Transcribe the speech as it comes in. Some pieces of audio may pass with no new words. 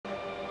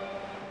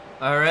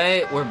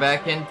Alright, we're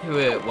back into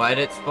it. Why'd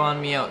it spawn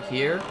me out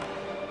here?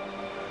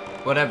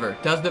 Whatever,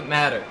 doesn't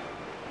matter.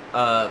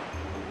 But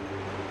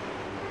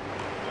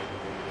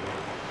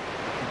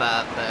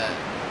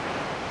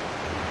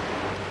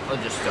I'll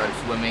just start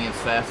swimming,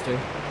 it's faster.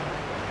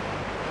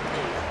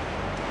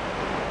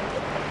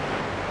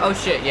 Oh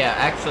shit, yeah,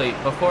 actually,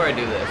 before I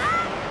do this,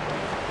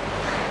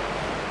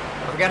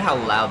 I forgot how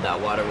loud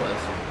that water was.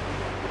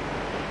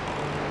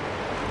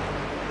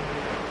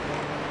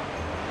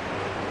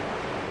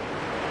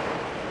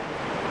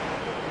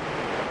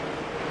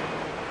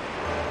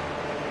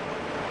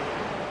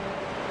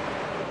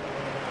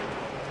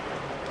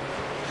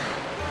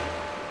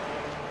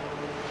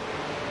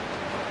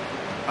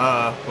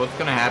 What's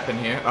gonna happen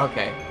here?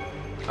 Okay.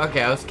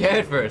 Okay, I was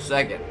scared for a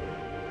second.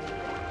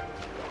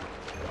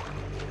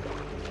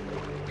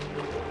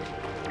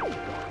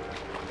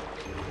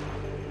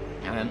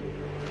 And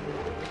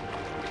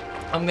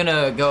I'm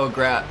gonna go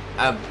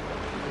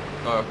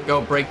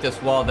go break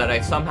this wall that I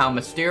somehow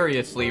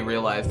mysteriously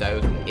realized I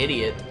was an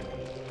idiot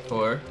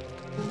for.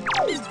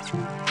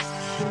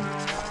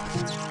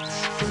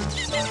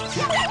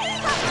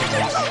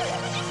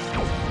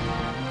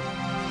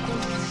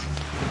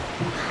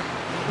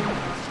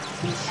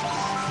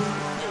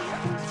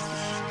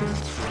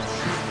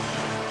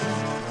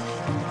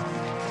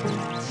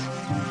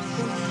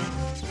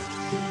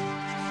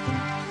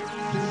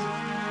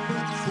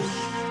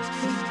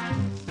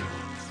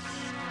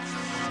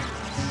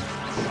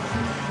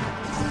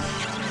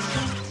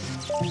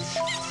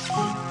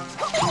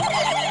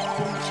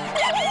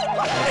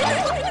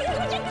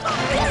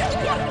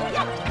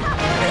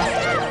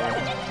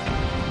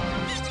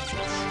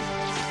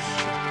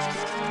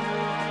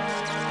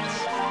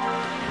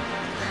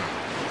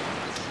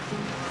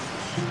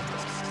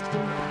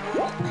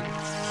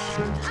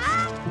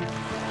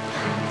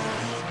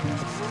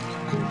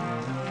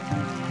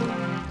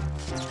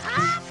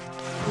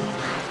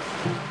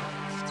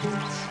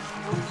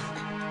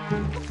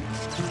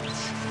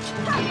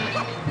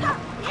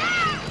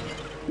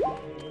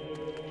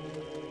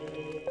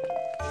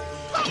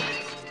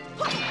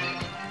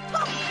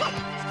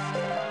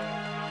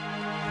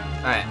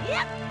 Alright,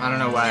 I don't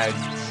know why I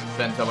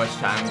spent so much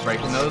time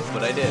breaking those,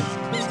 but I did.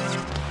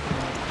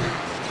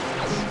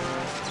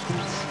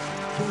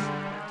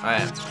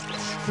 Alright.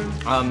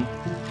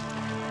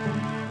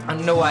 I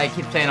don't know why I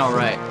keep saying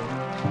alright.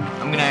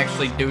 I'm gonna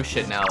actually do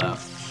shit now, though.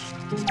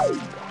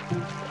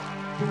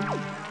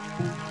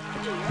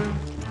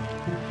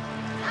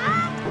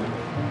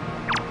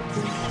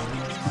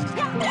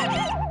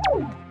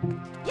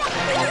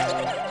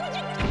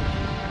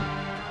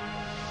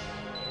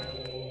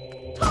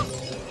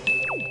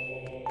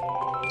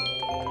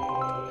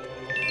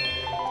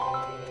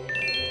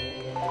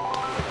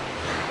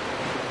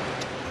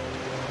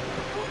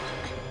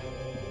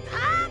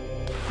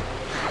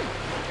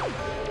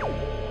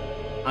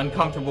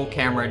 Uncomfortable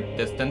camera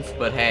distance,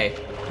 but hey,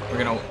 we're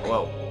gonna,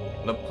 well,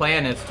 the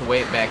plan is to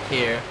wait back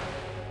here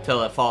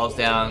till it falls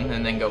down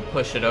and then go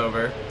push it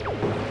over.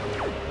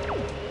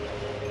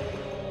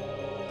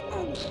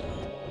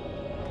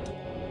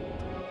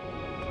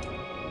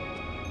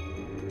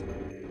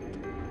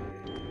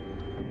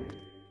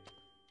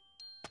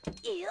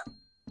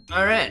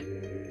 Alright.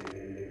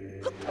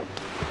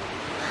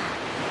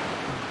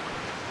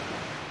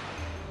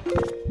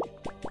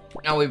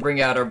 Now we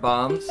bring out our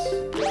bombs.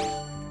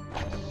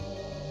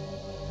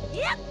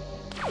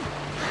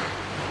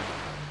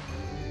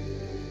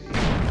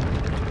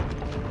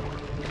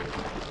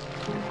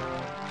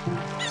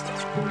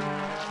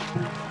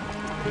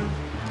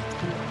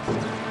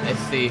 I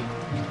see.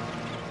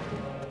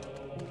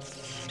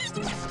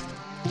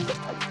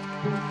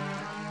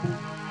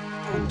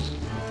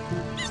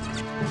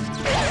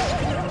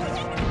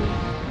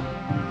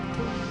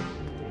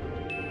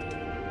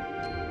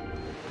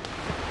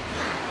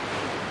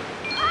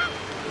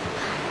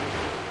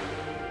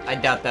 I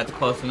doubt that's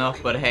close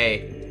enough, but hey,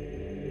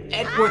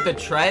 it's worth a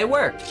try. It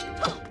worked.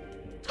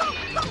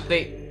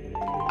 See,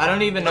 I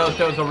don't even know if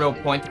there was a real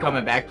point to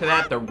coming back to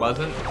that. There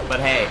wasn't, but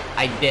hey,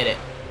 I did it.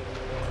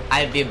 I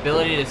have the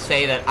ability to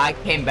say that I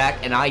came back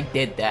and I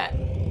did that.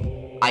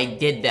 I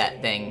did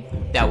that thing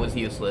that was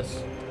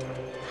useless.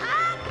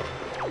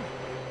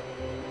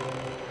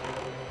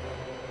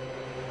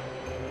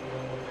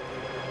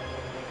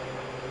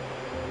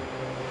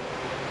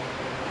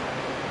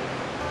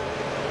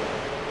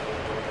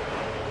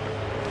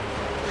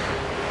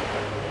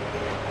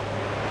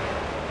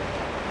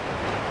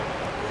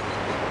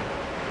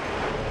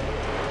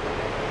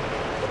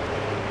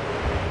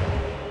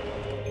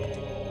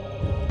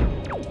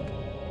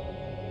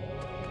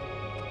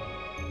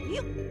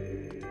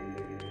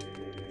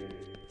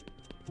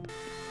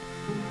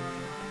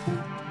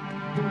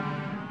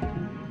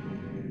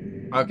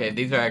 Okay,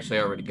 these are actually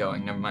already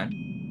going, never mind.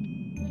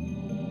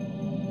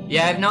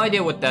 Yeah, I have no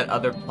idea what that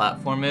other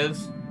platform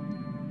is.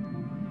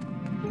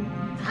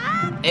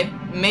 It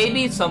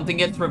maybe something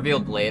gets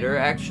revealed later,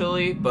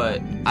 actually,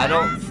 but I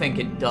don't think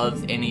it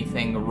does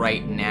anything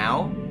right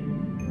now.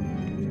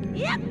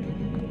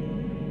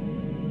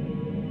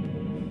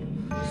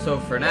 So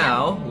for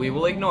now, we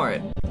will ignore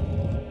it.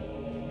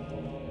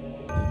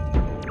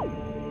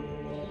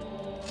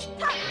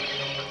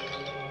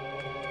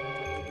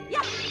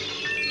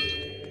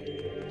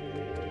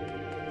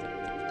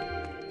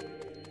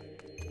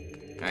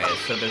 Alright,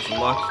 so there's a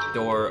locked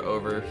door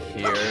over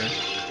here.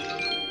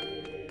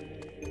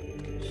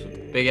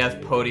 Big ass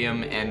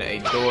podium and a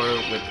door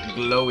with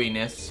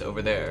glowiness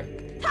over there.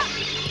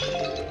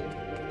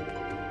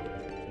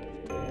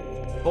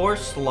 4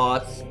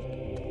 slots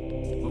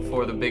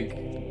before the big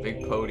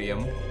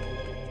podium.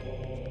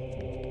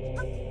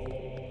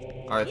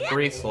 Or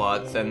 3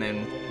 slots and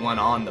then 1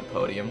 on the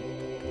podium.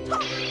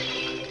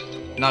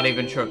 Not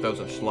even sure if those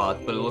are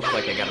slots, but it looks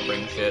like I gotta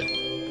bring shit.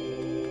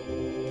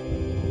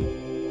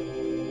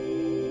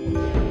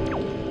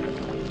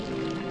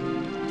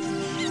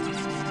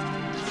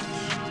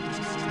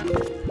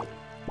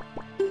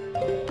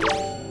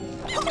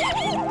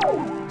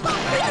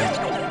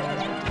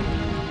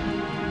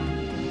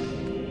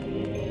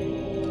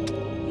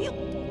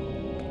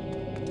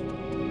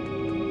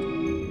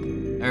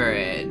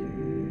 Alright.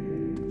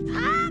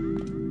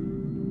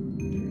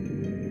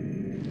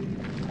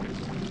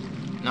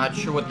 Not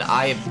sure what the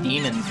Eye of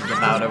Demons is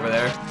about over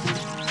there.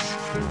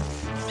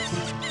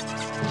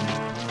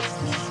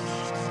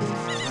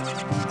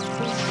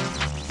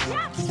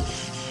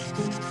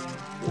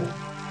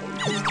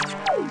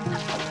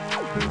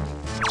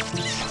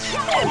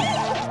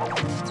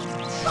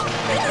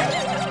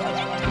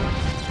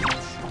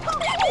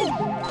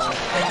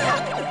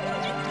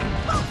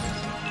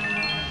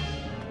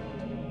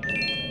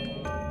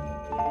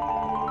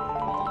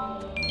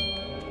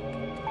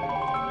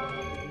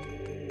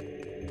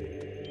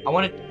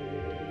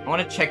 I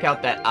want to check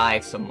out that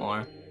eye some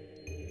more.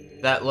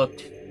 That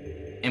looked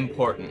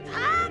important.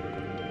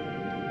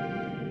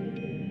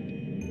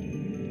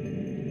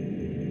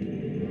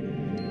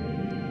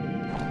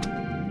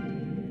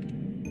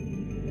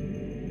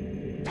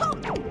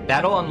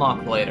 That'll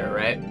unlock later,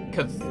 right?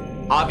 Because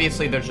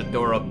obviously there's a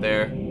door up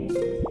there.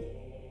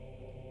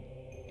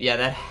 Yeah,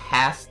 that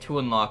has to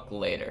unlock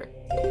later.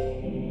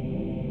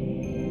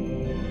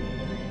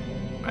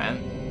 Right?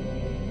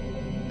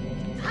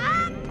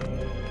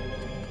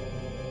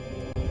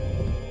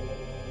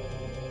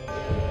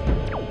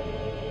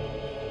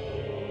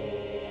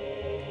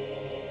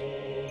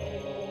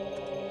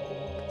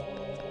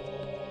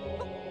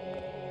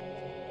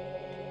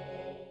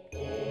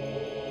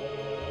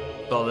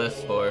 What's all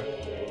this for?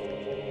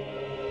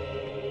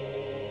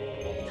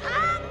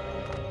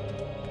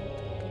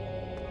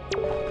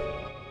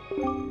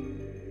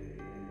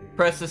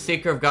 Press the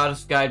Seeker of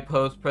Goddess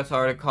guidepost. Press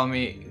R to call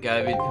me,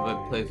 guide me to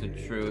a place of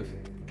truth.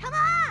 Come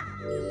on!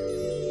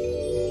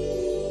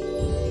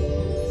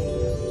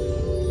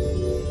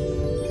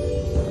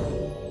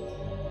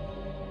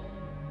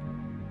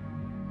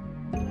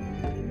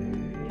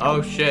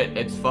 Oh shit,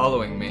 it's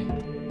following me.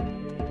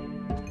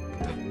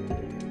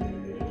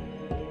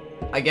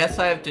 I guess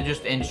I have to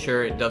just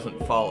ensure it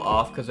doesn't fall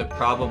off, because it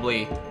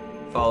probably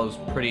follows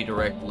pretty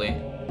directly.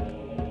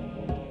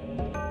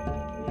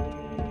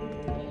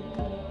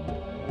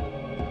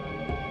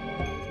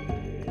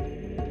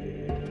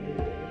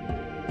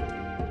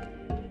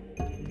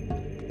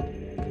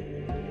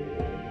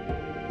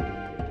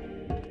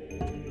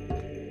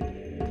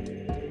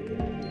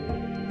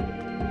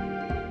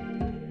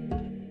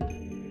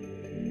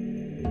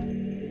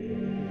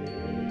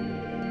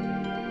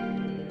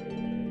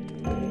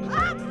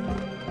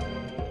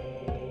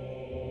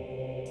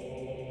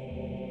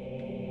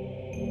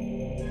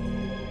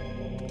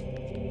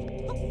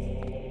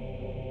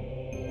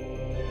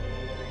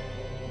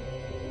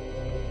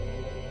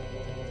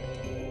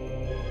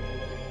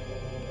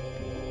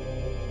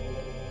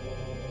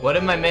 What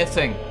am I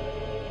missing?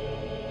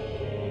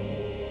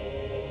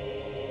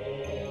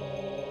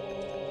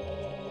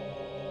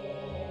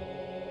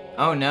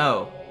 Oh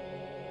no.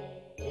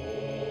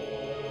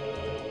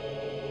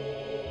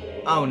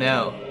 Oh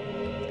no.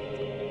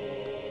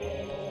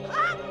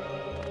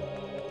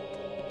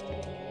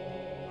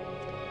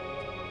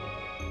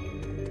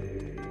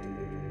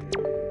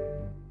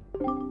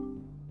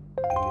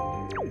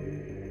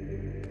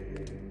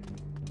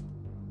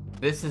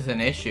 This is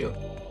an issue.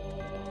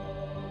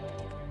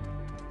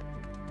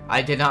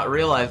 I did not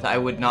realize I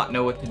would not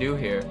know what to do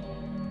here.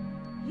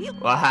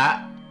 What?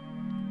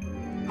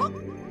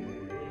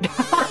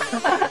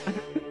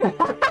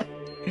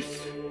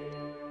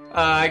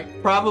 I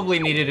probably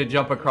needed to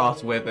jump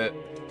across with it.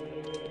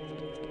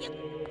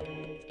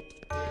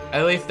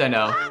 At least I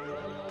know.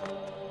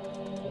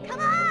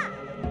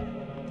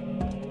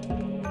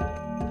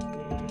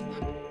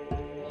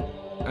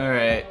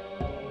 Alright.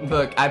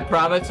 Look, I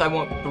promise I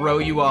won't throw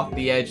you off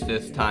the edge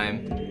this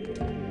time.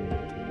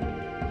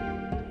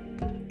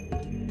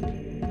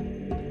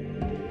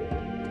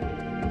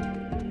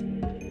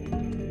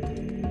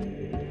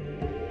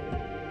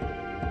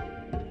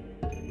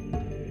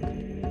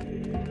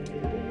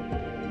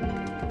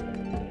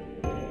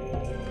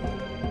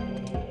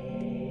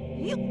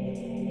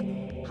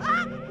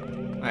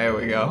 There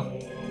we go.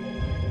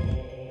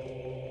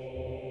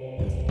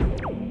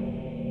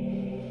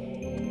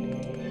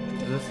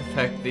 this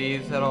affect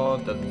these at all?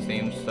 It doesn't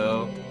seem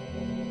so.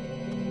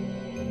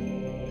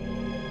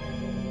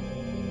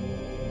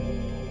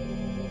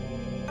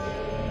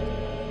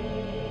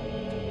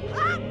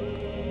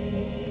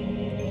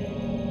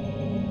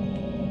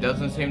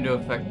 Doesn't seem to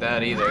affect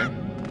that either.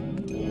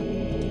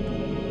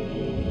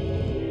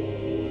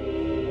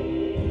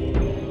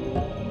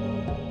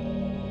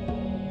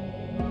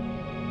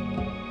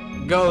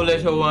 Go,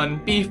 little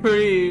one, be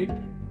free!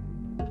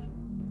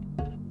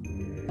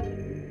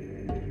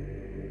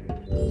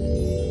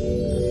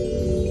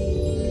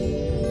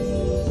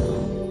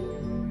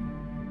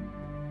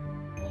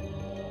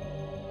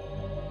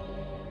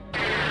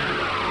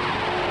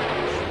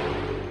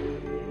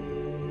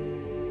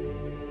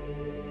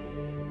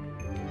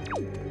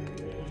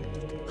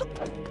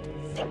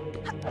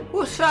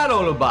 What's that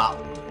all about?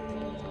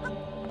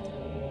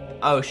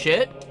 Oh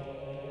shit?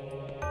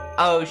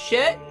 Oh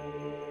shit?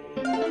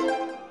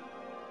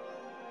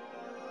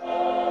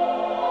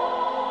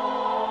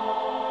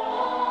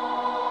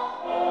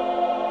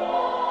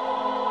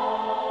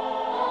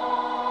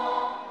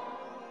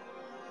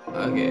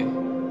 Okay.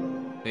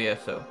 So yeah,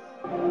 so.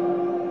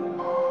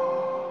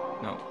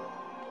 No.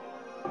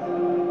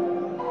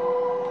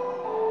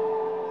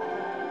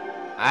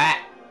 Ah!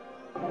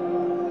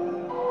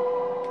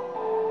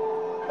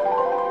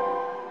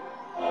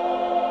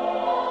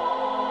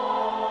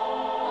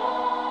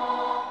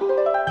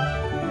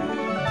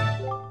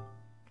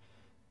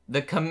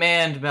 The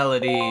command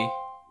melody.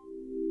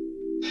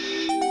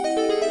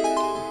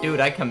 Dude,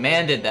 I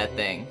commanded that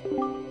thing.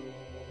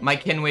 My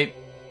kin wait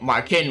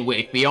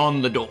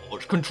beyond the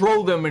doors.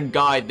 Control them and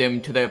guide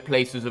them to their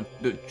places of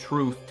the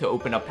truth to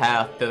open a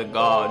path to the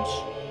gods.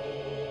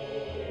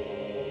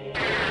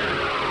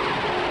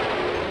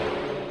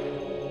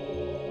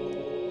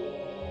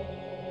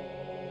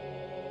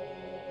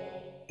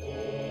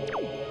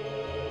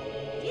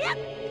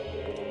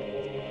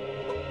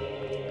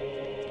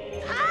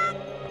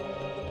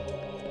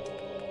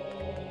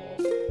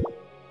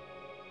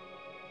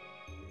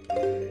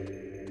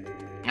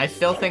 I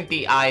still think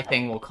the eye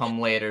thing will come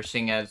later,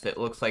 seeing as it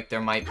looks like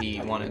there might be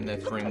one in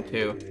this room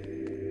too.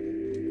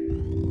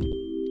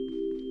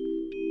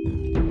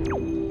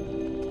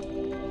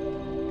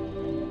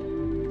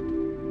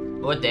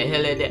 What the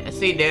hell is that?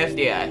 See, there's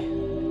the eye.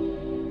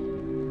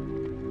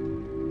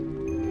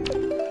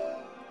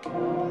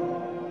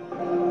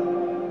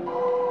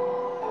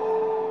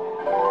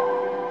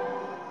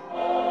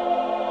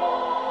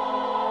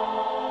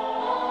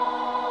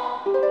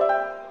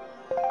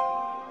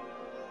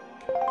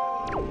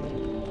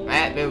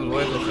 It was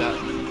worth a shot.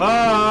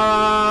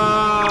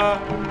 Ah!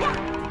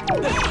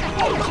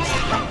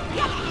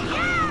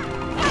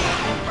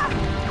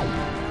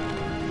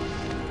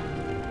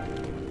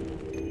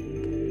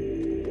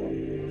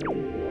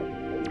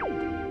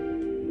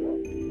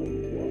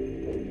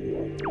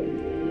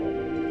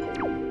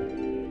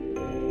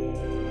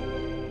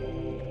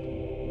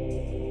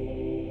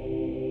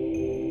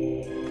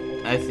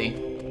 I see.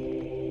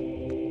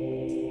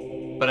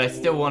 But I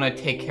still want to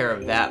take care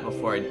of that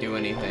before I do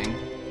anything.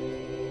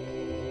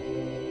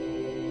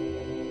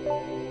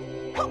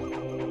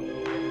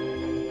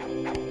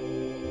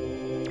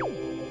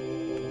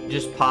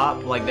 Just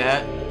pop like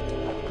that.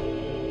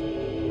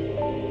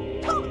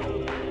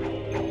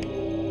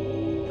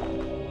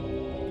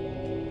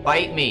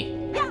 Bite me.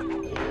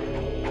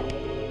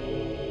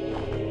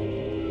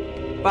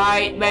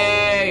 Bite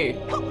me!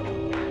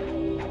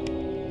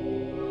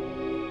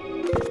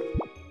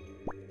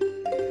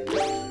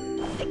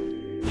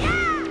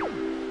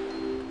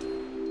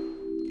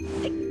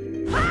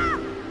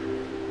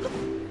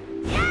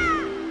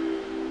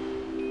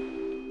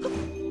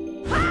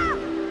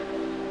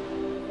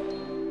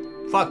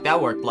 Fuck,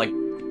 that worked like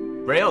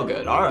real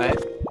good. Alright.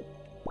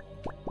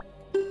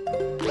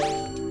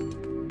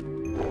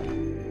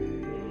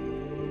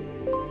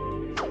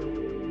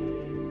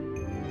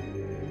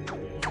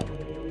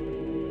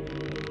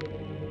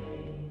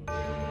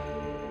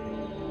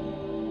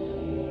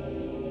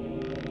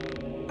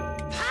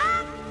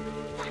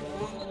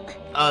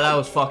 Oh, that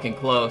was fucking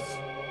close.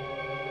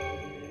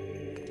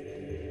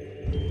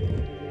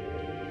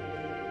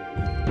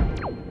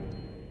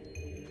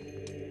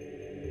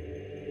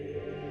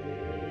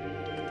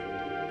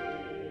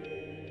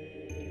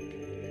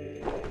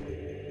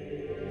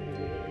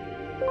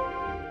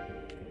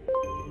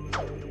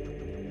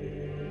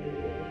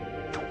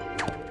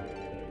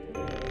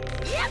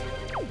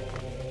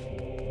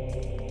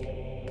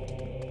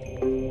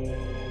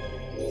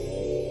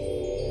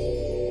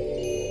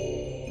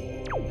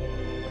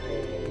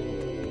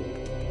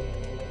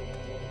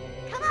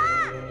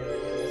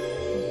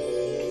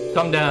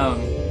 Come down.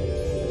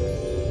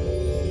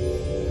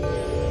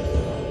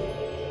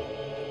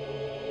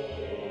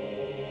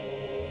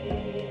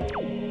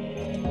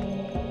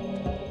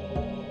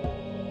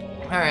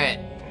 All right.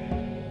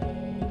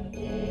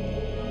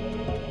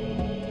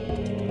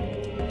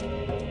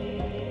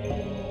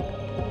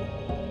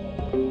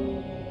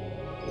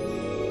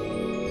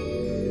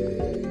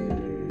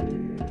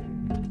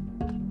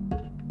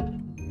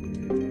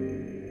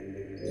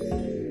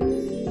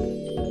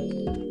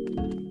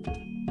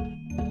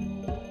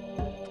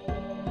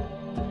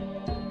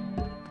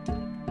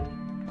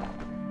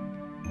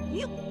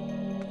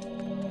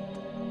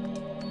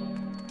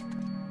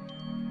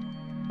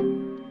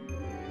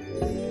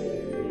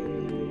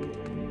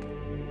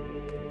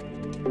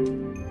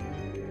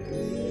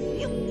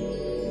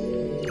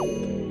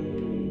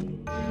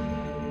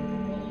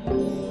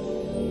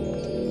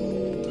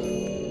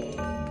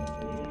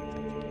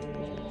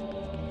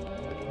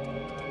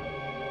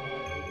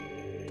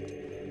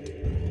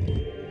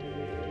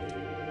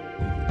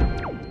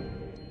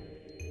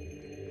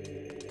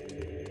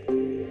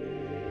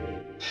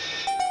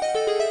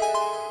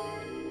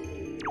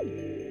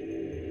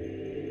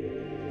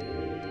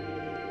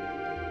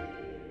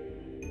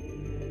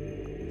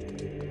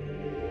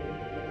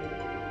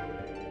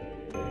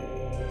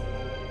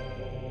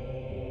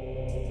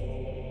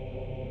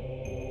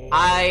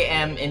 I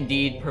am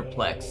indeed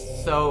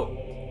perplexed. So,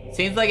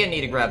 seems like I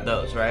need to grab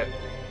those, right?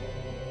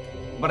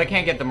 But I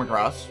can't get them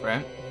across,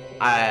 right?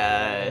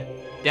 I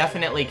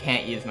definitely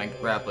can't use my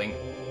grappling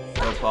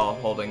rope while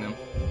holding them.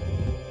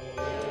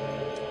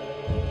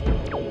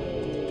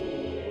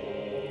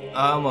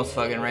 I almost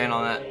fucking ran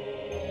on that.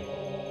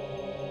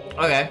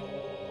 Okay.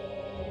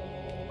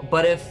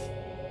 But if...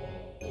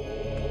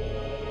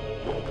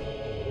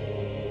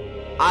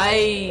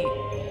 I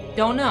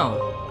don't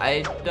know.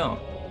 I don't.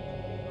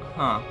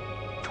 Huh.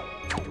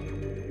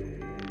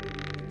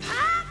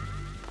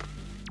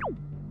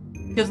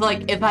 Because,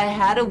 like, if I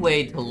had a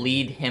way to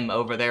lead him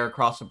over there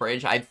across the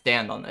bridge, I'd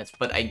stand on this,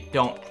 but I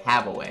don't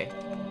have a way.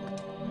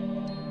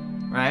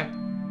 Right?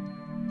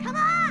 Come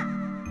on!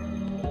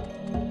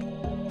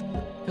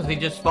 Because he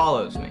just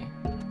follows me.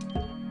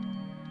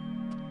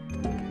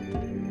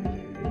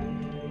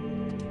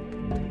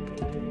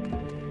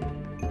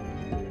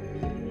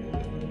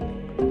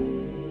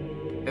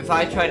 If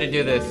I try to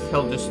do this,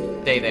 he'll just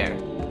stay there.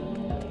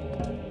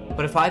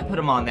 But if I put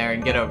him on there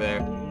and get over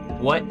there,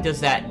 what does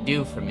that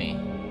do for me?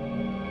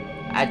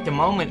 At the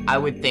moment, I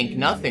would think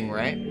nothing,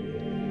 right?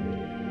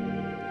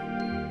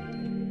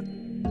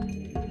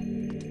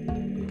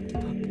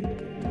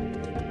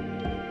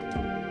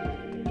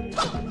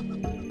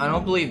 I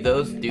don't believe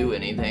those do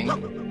anything.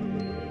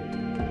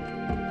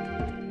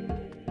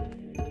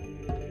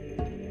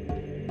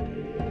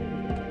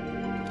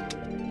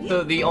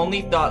 So the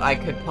only thought I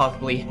could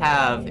possibly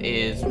have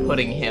is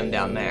putting him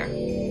down there.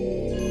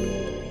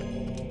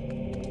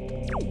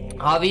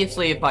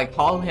 Obviously, if I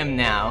call him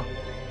now,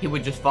 he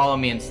would just follow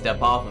me and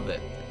step off of it.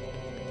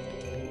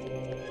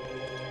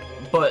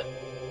 But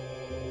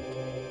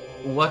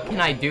what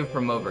can I do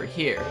from over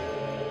here?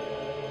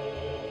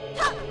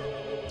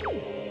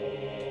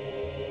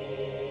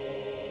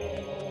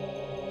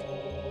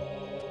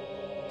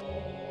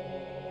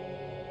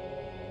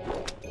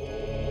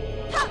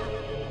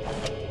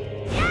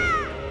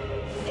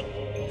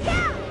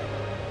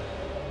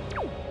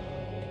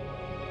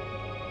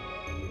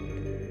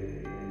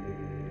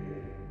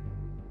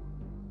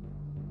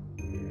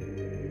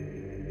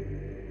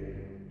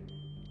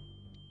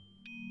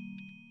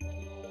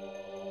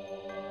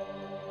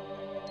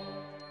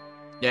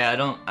 Yeah,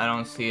 I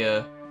don't see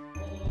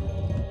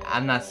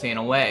I'm not seeing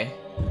a way.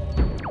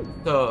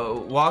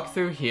 So, walk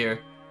through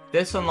here.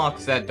 This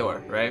unlocks that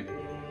door, right?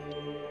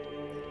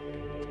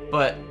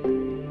 But...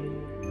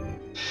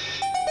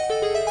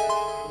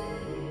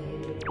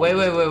 Wait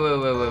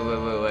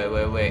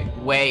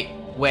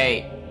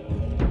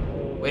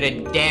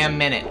a damn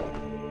minute.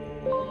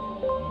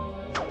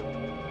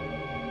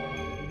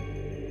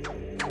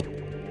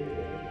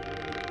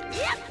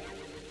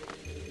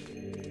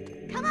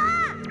 Come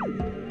on!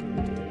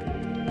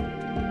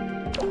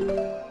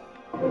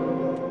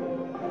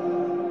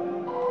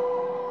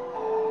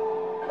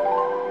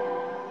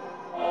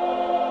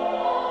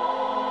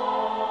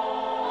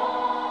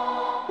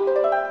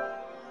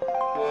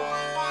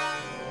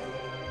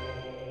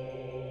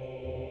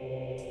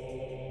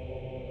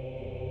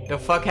 The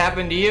fuck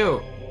happened to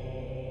you?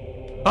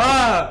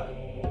 Ah!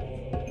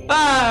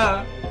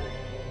 Ah!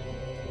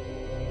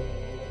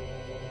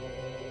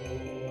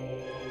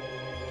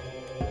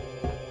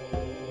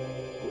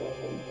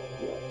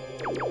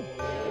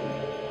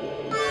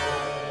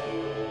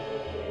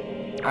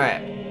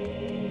 Alright.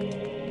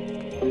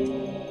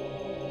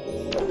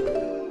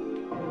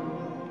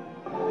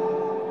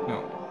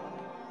 No.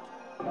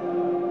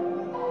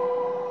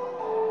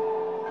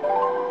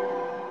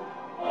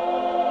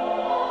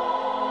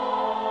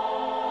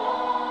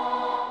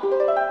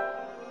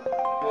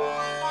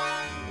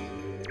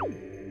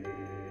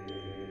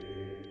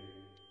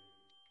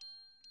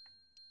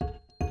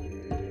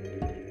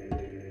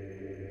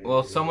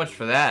 Well, so much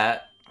for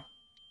that.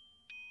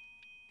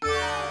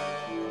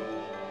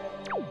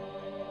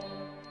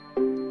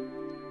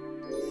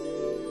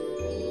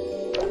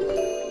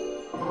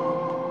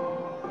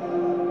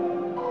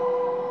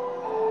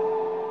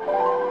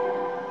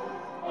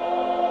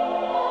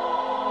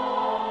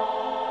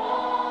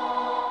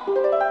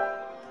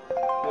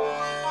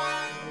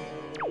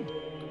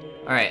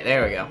 Alright,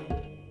 there we go.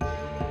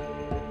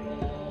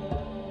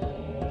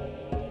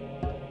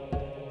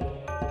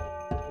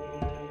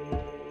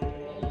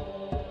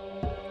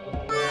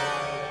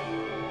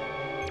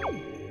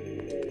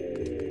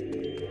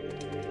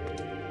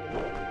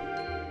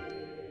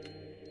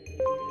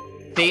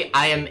 See,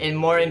 I am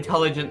more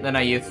intelligent than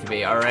I used to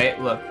be,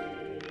 alright? Look.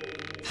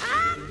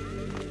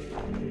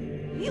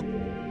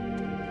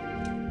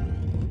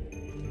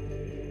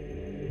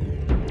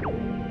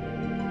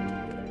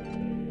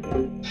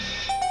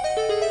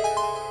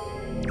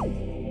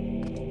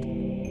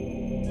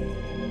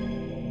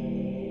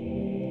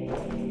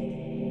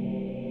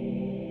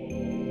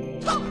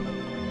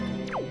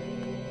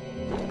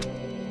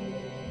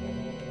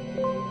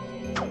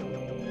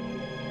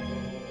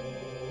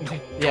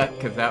 Yeah,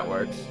 because that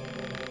works.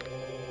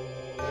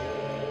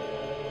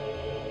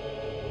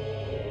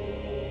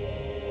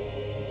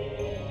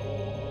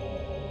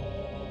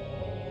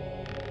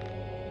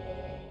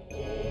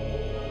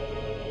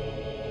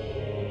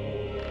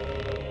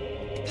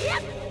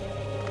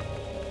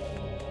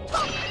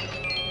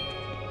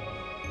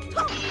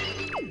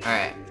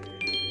 Alright.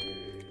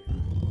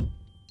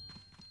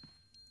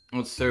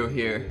 What's through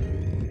here?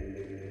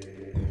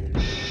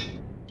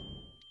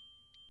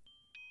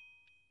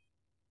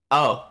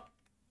 Oh.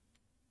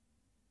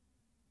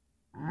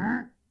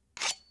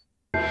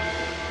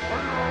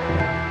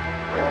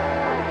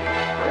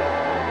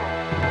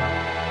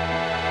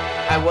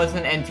 I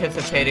wasn't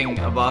anticipating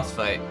a boss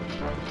fight.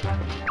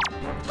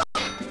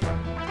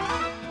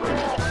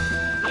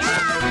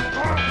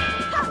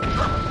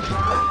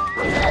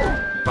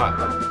 Fuck.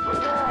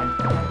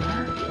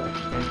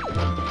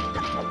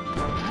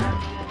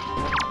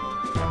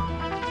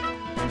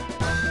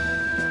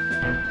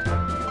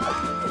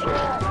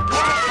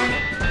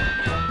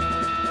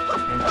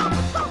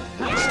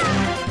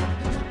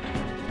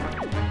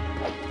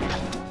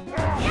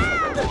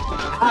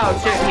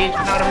 Oh shit, he's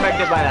not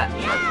affected by that.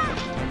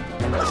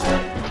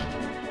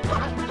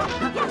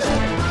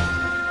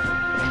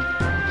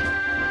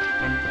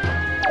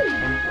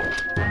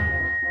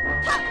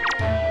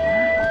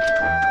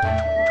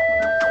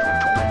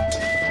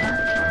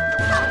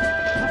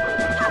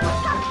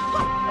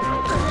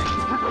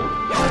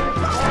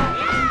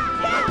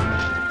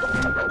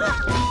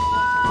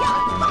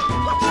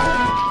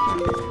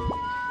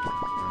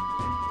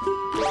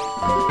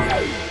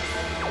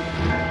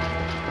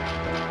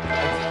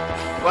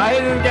 Why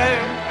is this guy?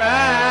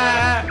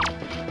 Ah!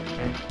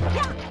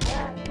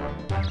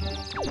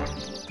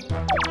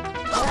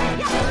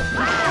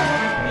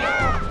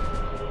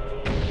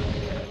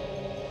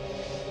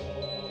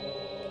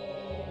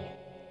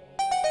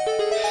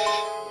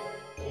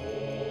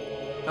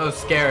 That was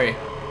scary.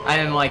 I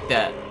didn't like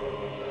that.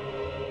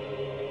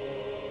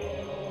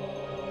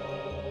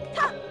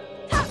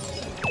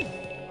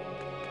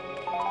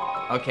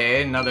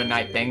 Okay, another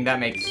night thing. That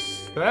makes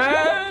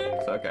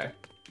sense. Okay.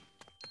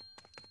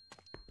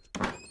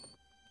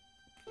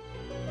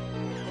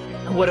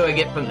 What do I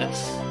get from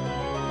this?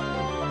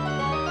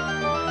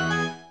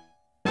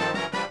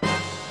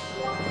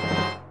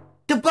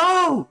 The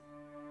bow!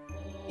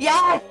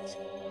 Yes!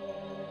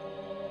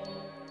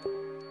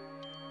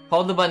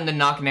 Hold the button to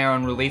knock an arrow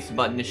and release the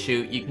button to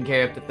shoot. You can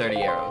carry up to 30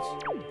 arrows.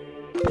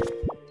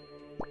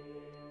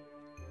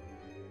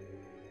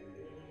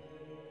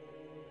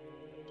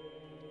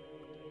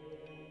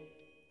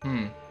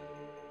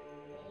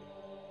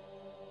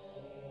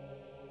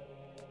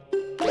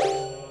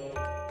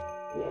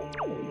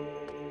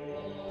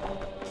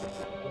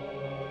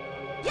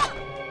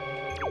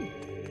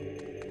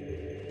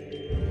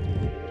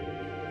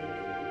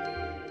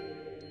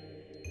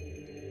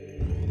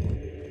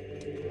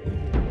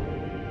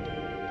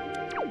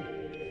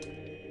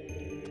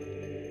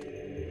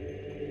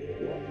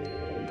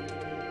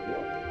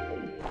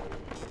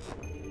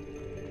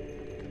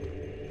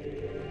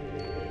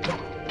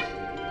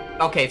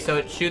 Okay, so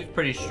it shoots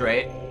pretty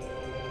straight.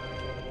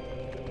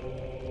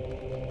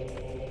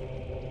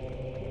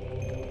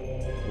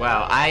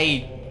 Wow,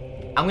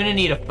 I'm gonna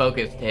need a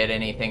focus to hit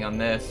anything on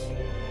this.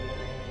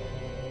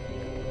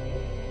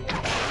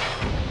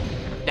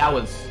 That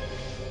was...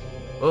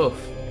 oof.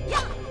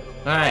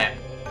 Alright.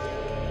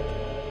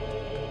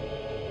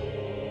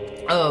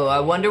 Oh, I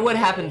wonder what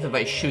happens if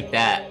I shoot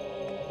that.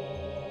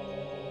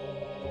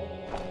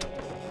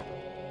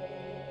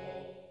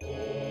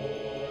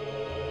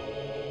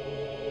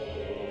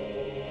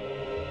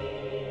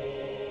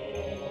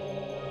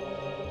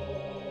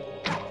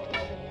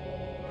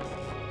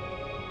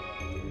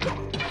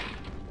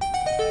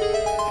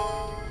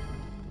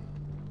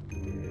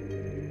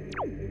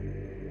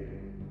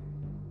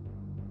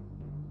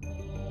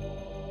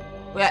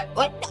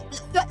 What?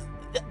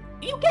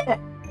 You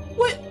can't.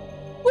 What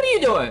are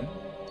you doing?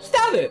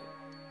 Stop it.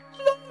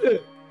 Stop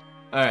it.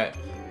 All right.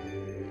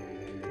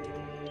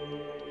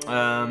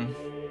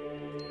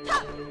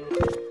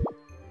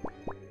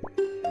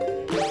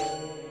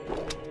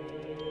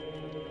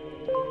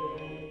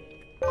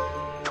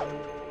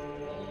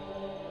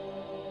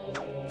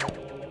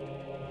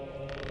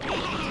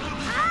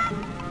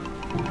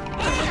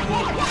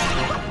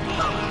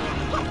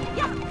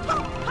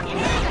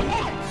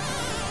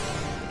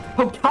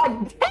 Oh,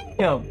 god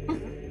damn!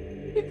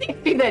 Did you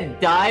see that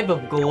dive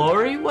of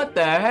glory? What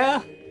the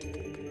hell?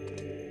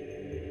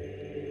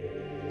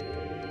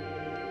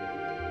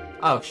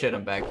 Oh shit,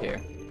 I'm back here.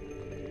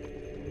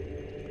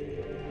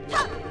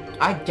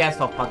 I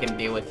guess I'll fucking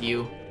deal with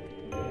you.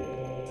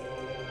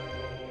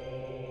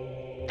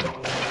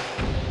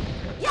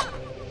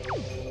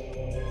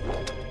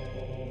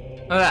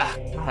 Ugh,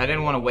 I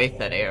didn't want to waste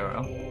that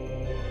arrow.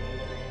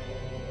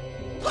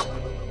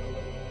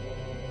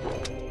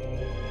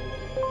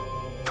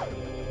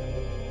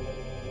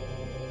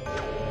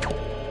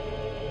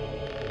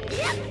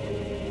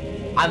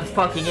 I'm a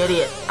fucking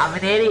idiot. I'm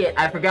an idiot.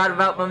 I forgot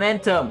about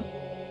momentum.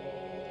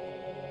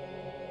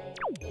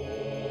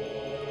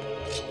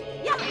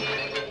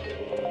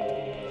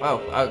 Oh,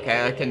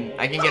 okay.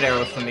 I can get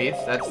arrows from these.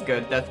 That's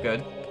good. That's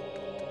good.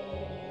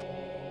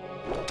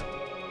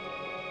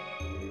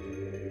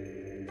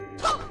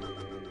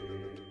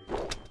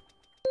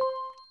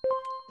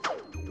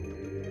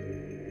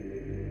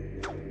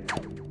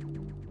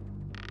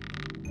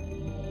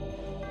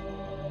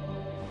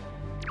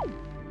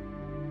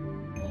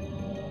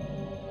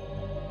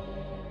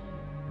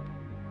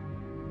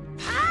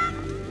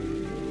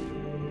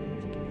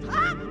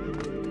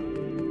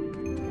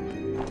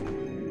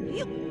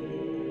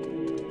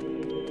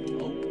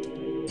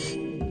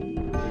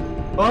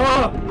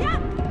 Oh!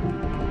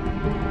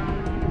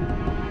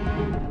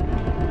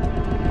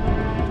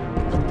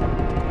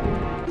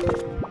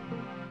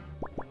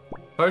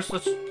 First,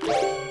 let's... Oh.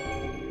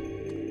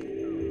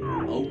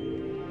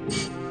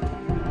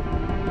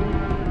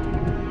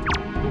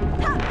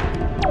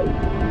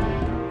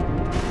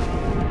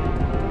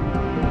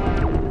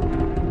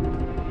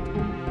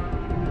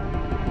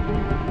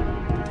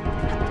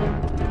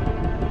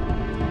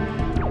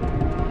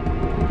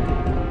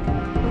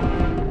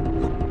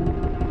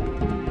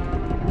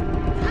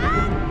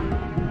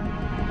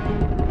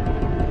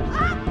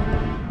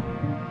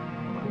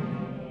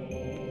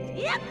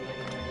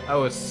 That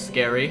was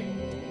scary.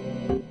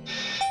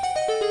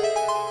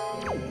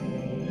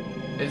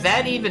 Is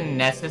that even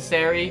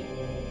necessary?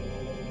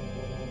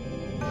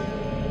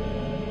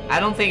 I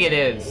don't think it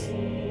is.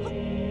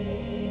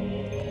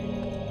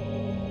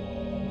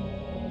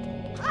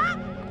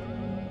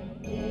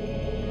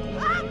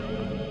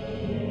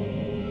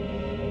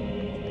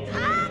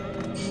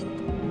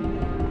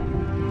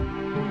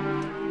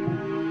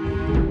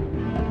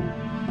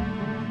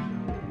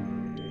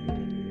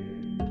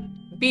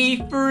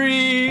 Be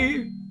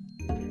free!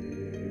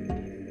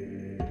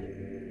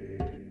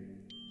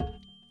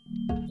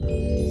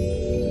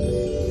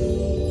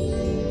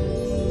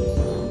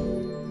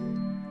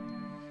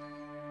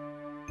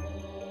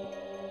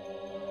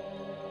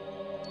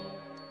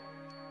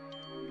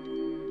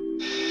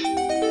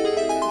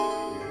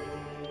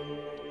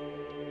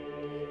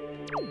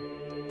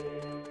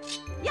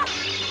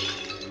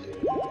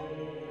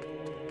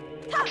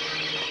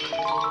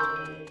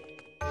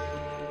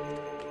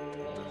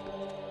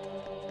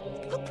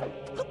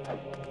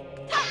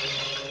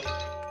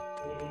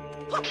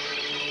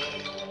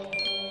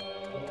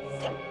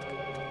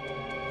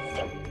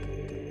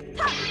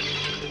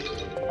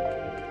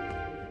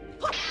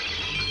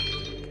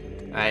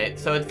 Alright,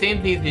 so it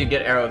seems easy to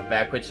get arrows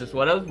back, which is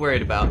what I was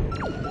worried about.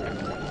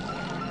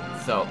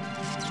 So.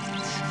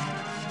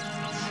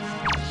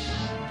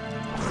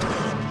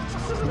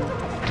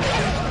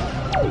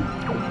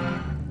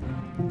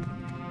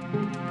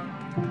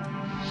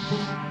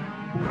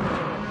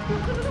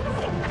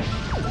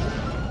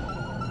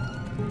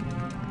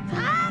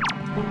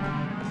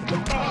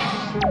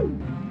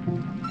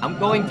 I'm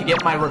going to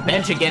get my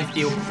revenge against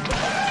you.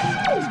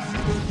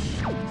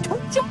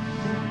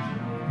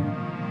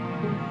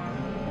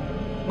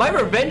 My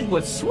revenge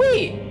was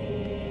sweet!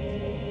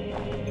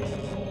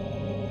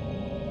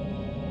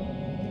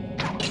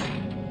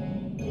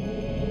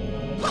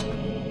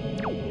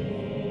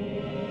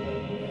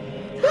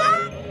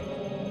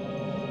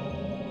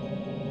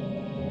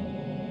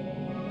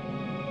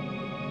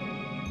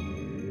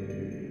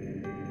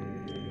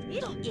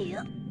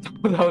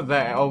 That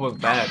was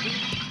almost bad.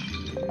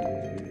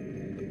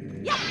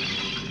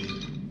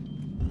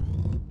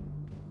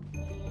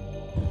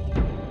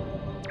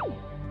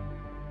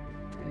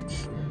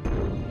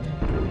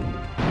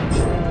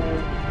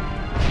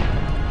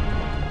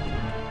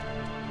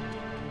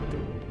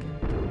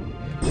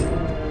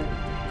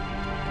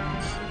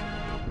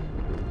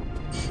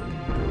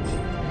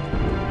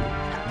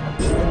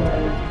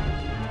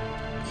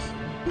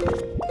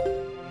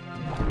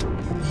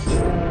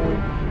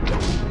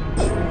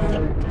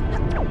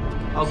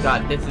 Oh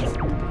god, this is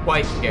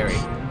quite scary.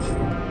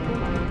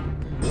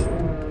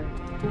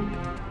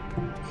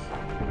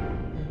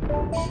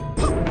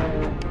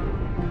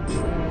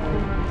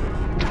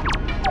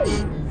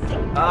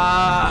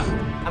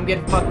 I'm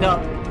getting fucked up.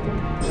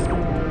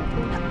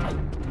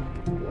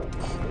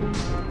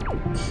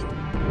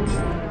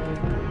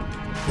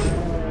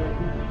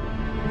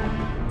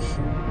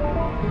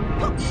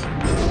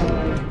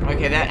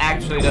 Okay, that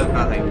actually does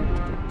nothing.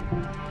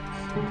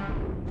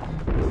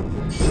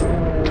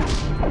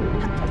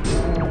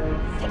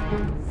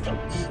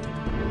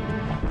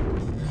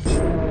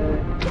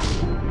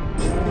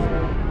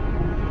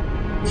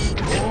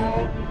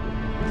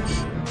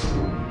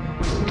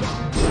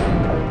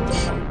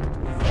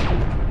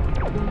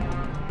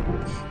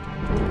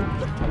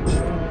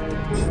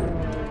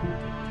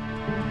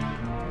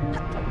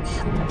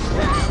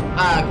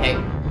 Okay.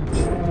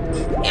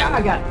 Yeah,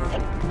 I got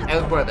it. It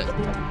was worth it.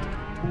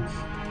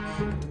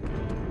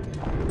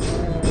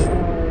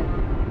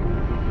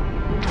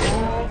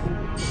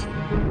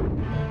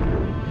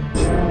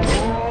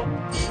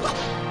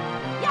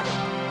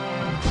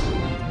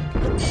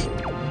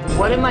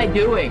 What am I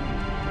doing?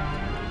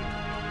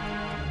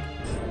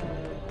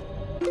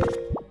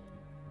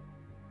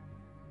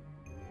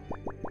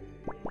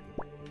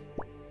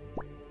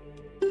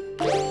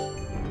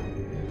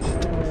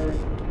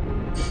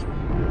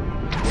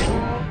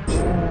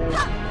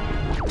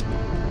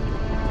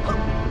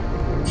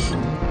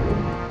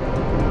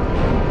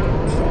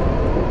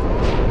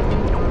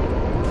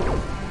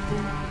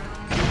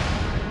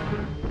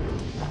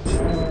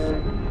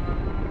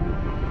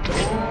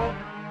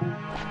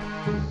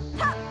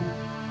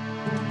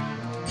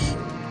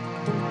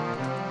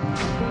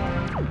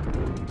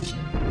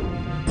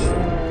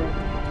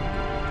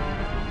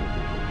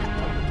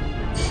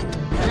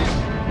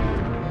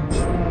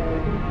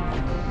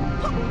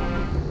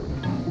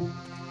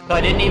 So I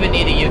didn't even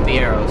need to use the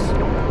arrows.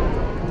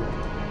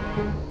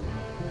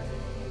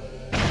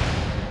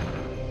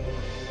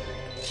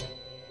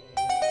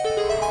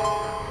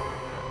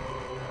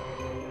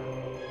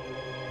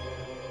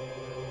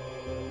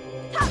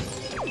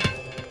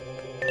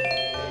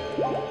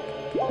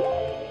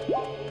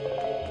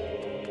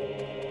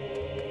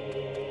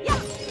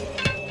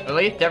 At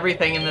least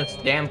everything in this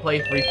damn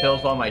place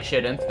refills all my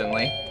shit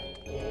instantly.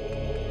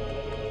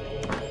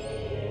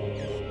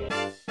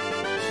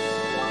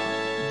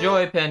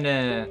 Joy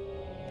pendant.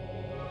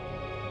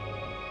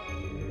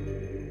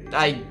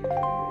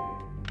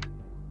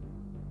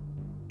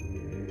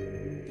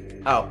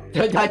 Oh,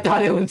 I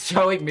thought it was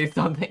showing me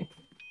something.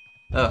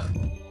 Ugh.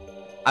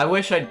 I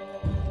wish I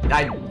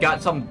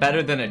got something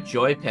better than a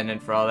joy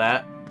pendant for all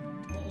that.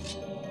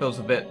 Feels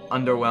a bit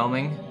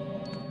underwhelming.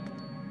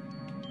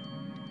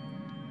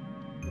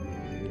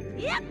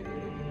 Yep.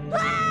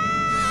 Ah!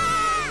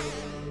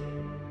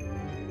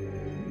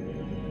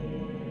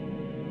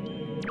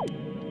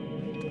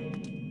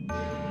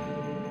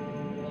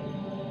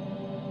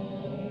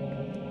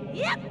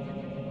 Yep.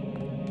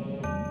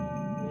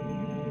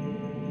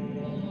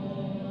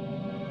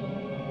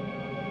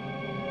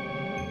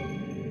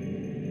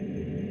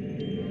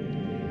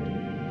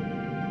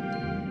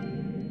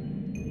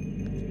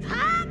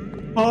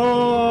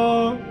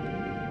 Oh.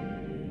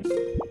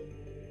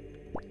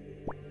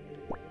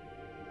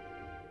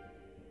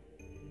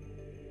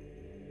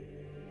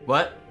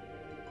 What?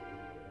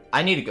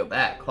 I need to go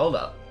back. Hold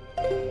up.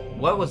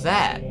 What was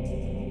that?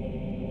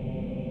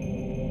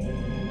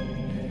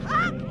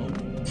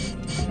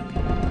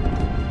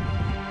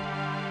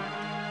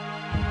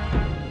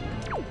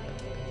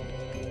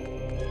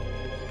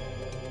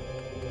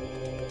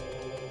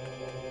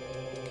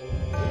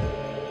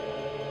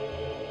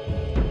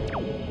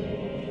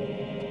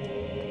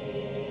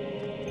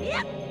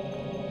 Yep.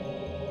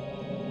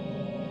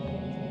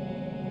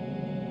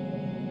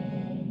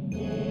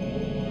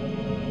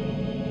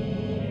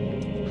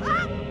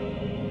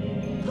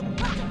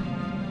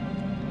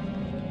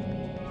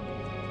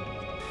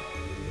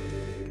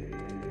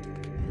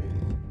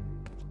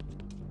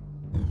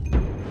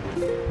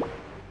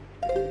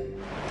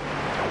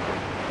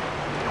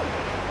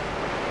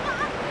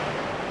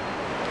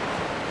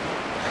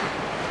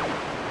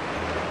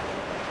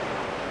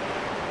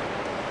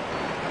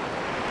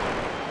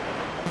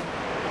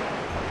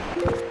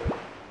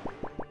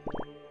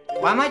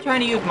 Why am I trying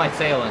to use my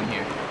sail in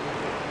here?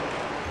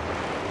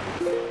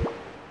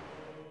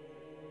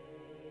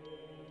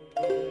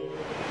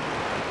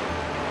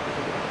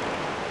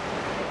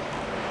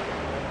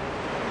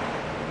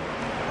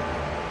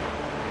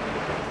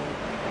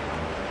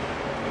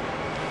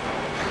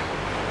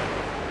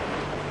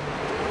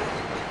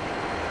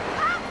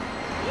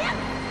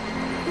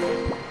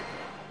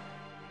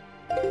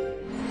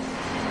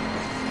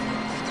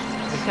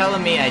 You're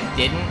telling me I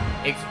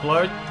didn't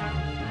explore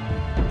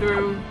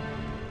through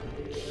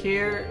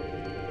here?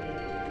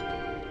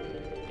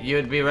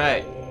 You'd be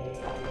right.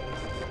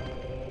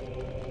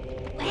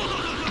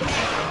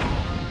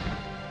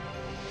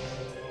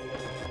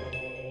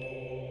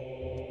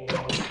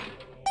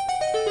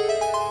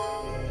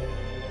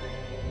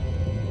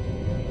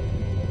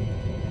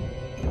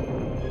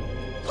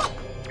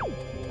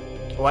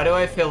 Why do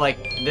I feel like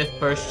this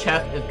first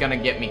chest is gonna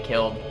get me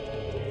killed?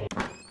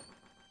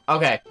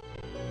 Okay.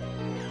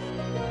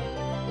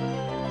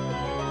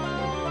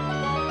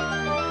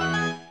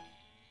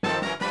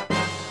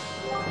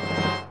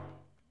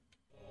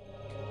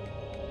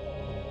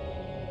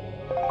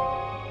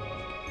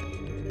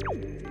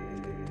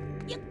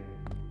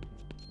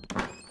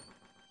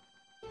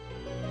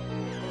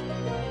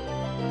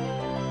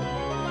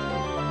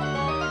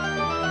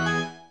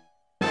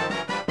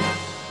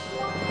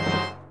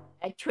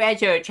 A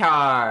treasure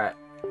chart.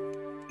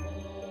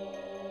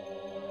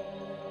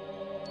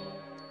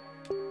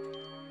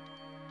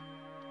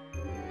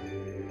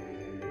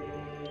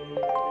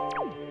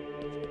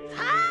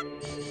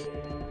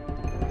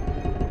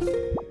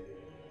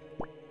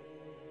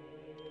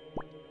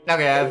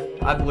 Okay,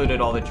 I've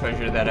looted all the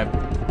treasure that I've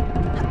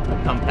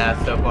come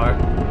past so far.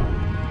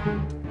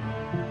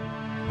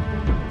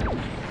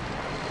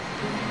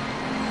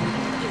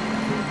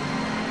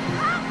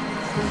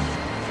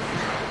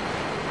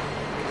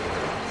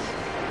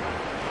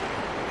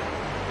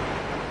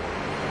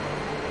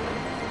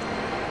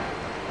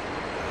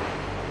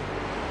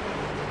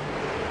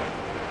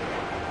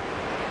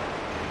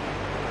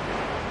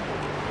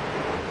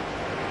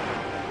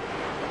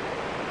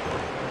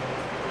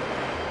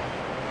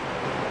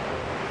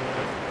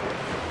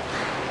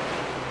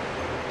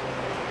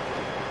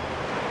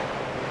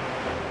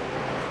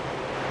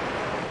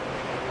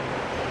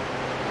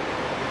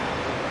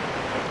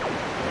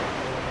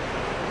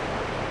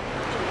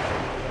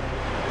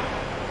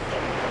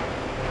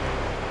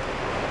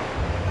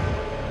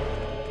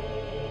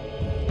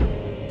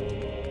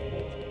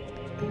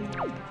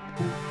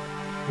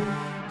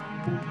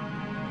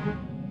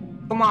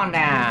 Come on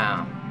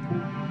down.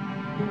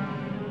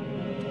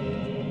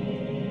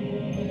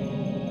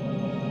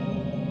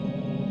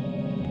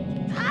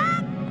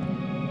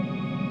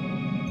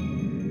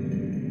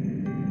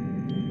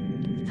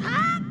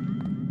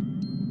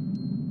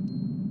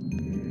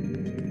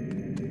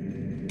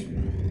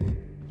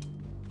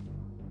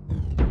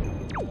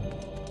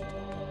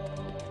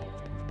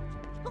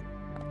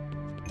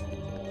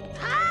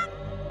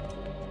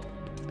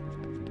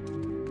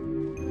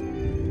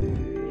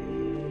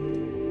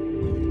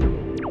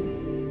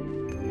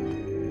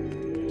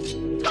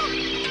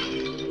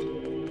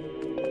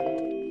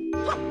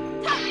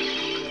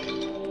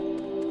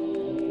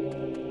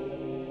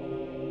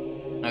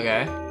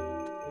 Okay.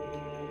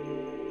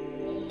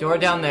 Door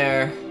down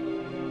there.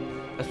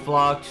 It's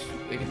blocked.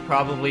 We could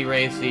probably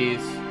raise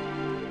these.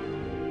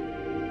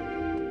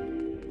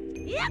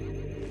 Yep.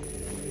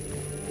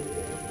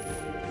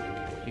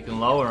 You can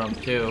lower them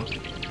too.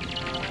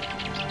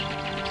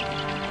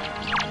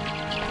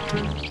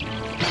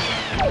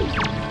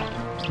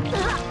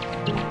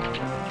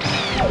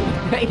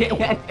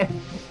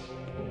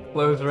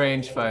 Close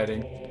range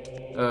fighting.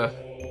 Ugh.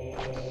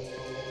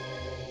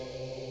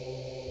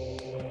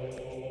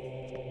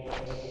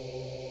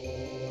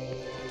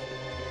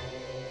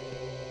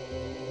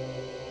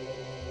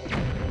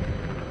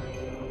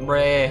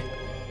 Bray.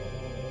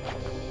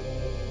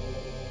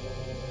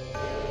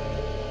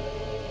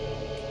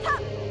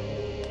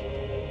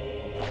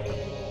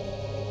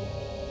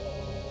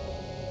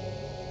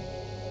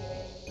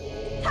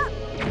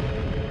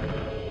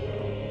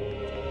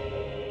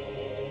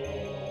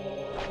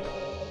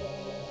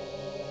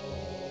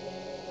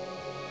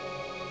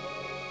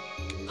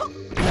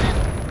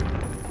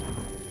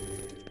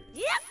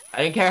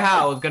 I didn't care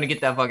how I was gonna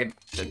get that fucking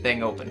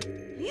thing open.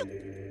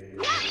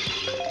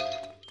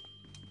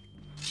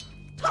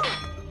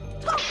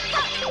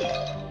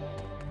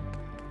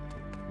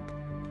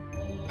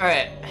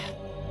 Alright.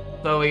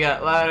 So we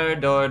got ladder,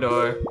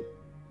 door.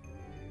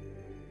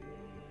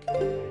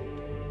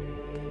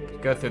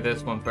 Let's go through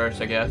this one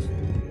first, I guess.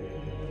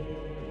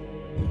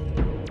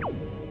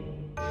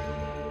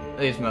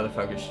 These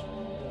motherfuckers.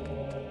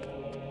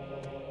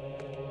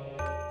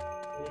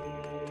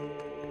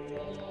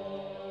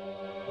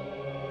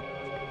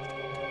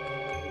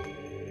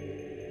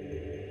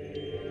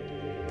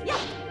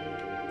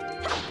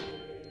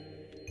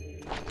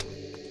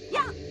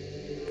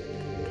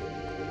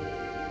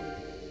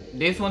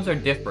 These ones are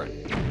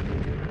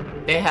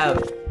different. They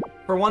have,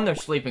 for one, they're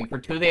sleeping. For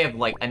two, they have,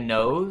 like, a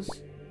nose.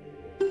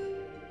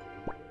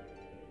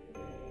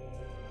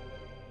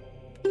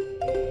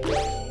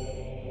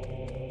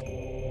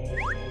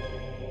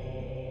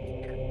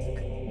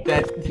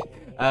 That,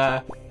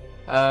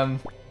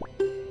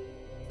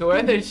 it's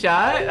worth a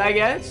shot, I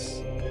guess?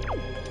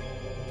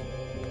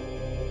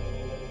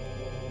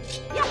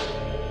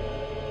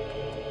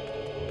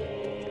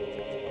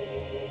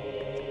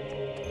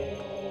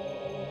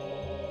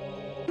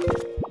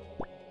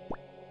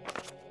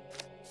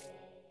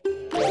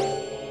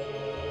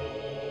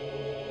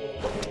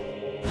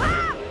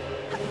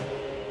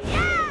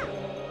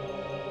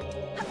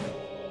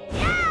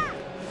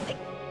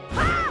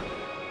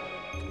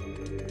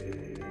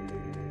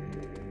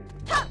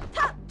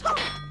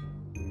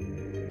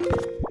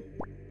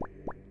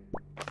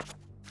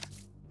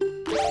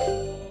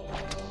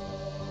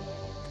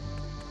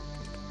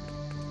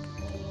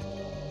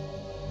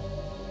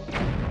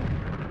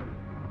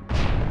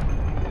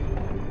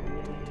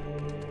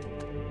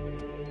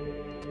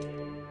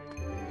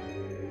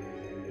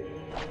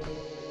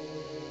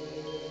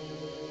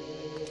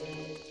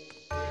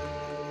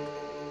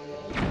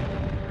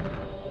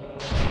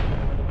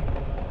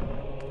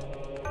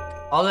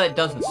 All that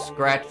does is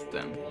scratch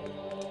them.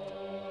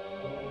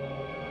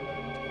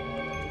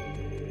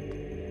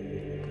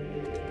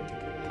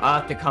 I'll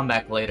have to come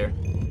back later.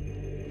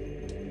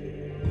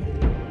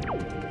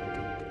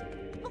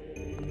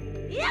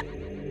 Yep.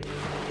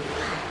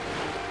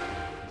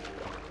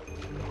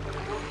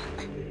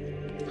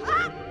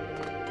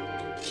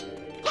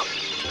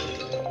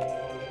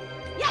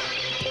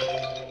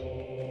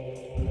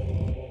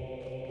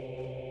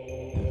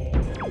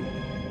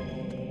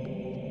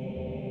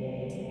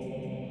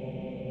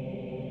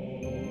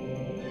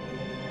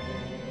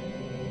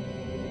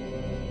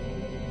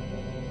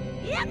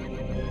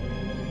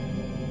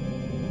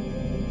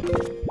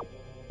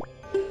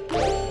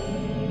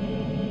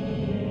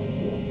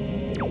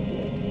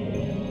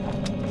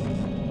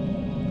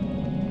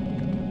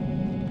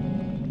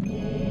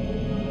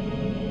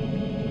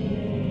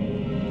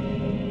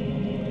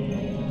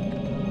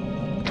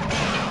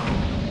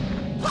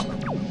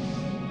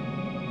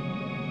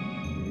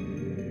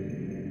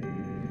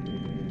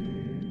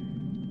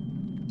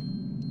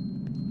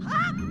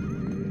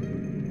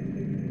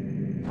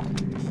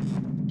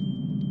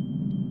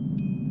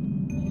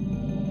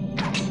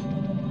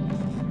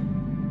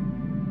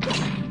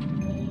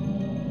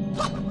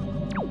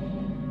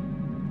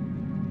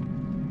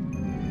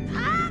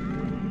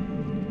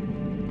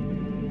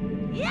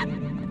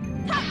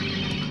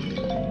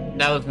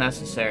 That was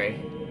necessary.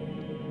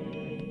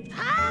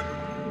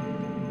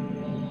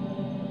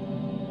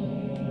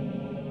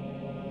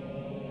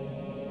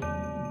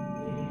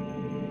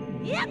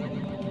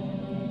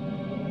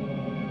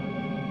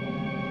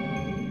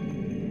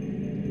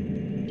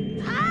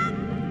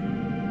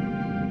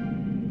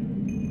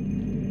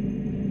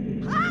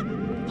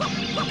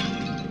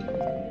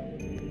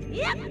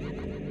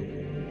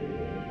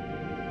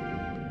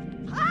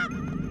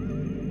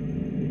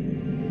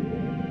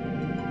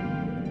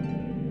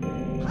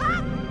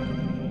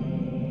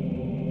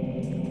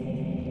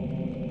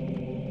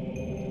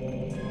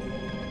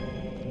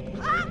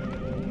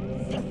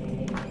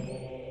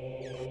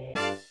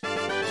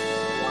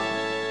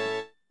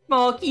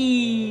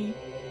 Smokey!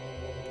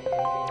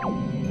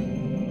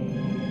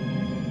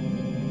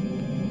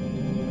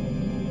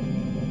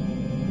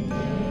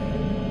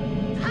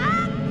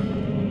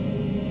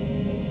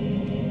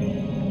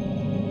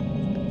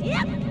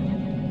 Yep.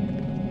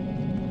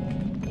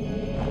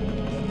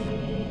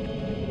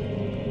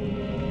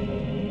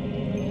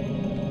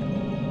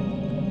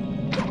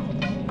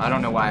 I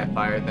don't know why I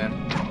fired then.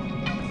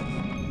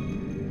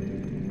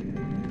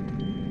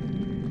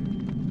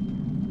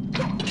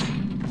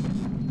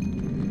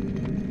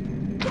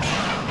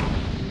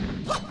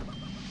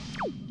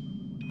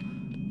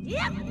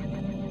 Yep.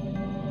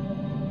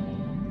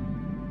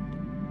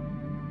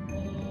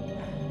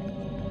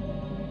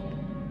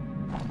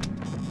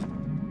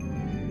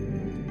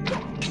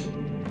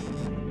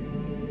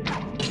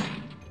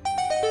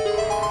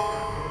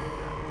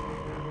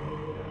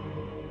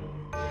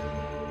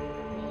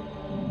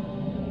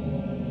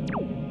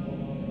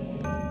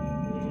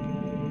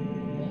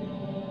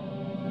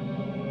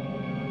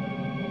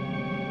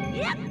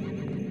 Yep.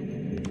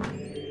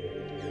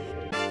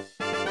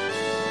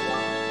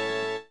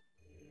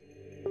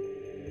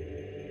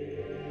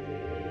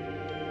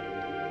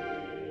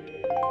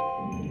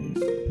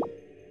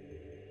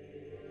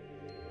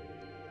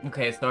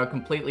 Okay, so I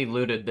completely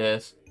looted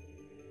this.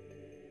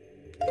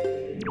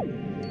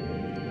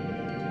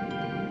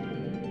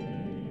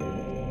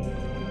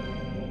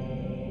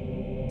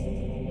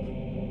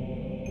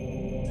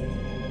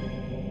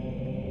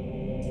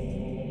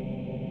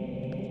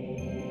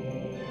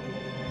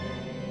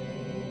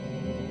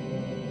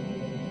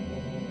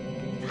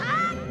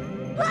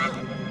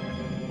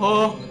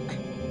 Oh!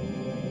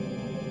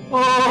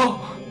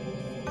 Oh!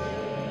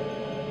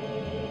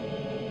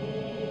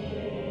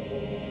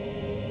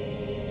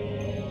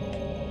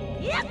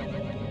 Yep.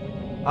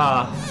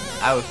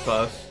 I was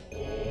close.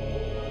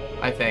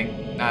 I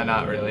think. Nah,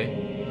 not really.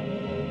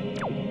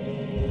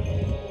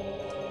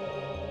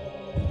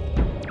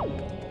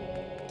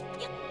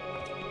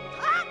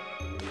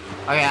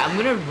 Okay, I'm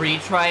gonna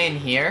retry in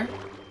here.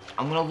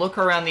 I'm gonna look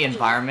around the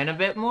environment a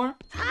bit more.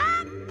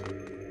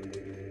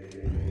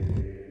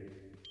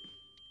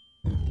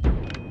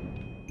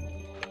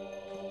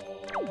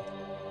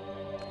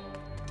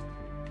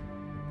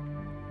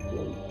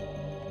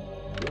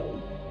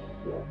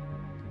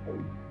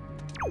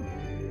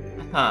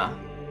 Huh.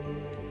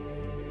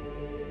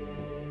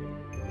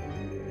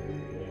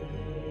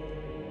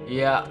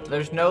 Yeah,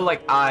 there's no,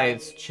 like,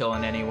 eyes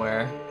chilling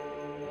anywhere.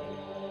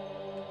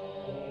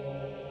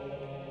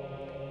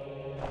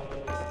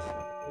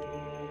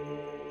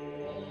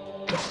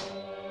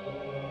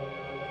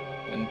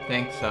 Didn't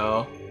think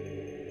so.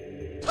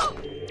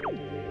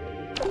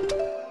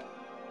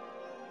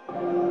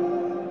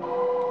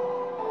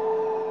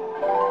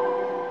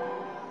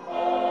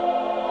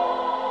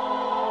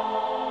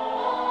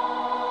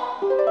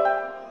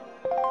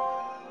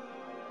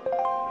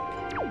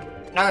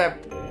 Okay.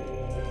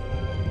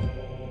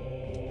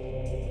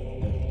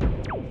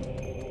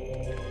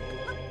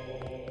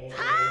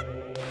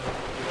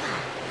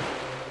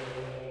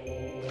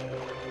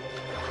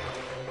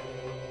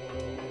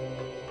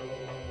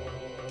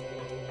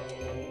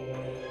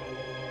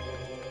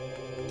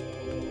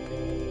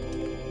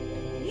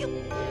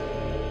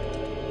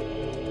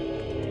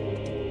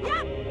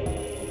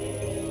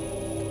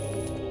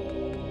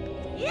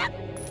 Yep.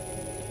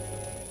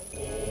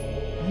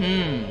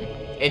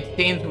 It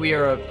seems we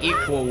are of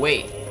equal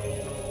weight.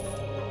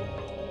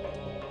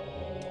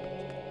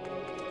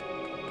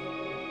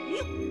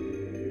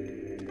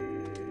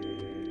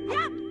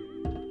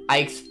 I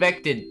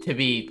expected to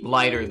be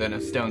lighter than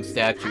a stone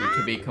statue,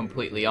 to be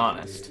completely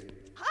honest.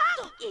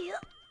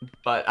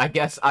 But I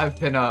guess I've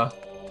been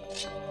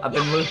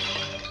letting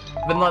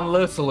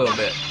loose a little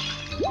bit.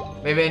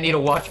 Maybe I need to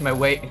watch my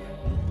weight.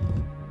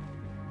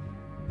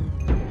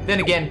 Then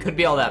again, could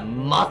be all that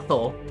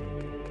muscle.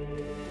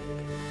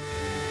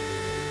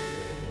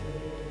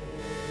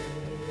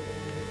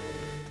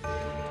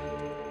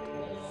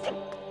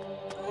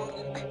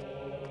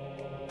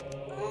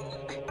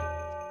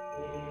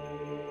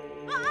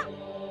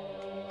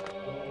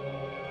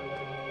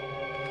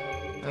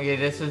 Okay,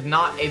 this is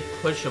not a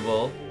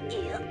pushable.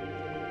 Yep.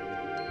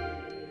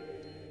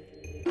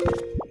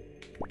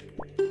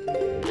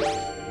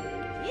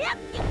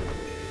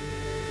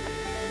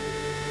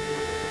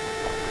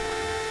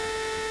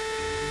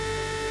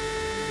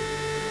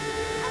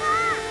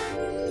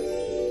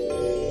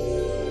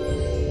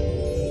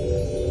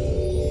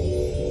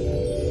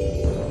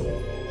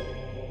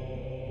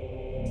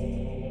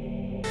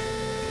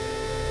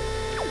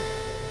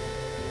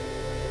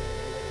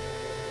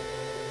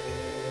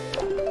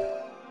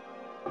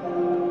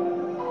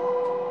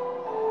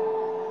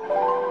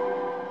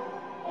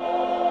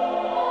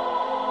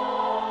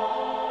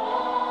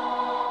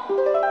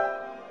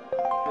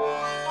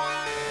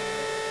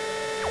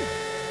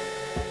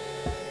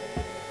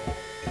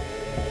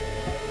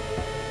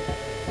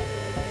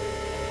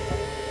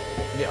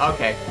 Yeah,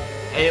 okay.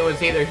 And it was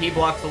either he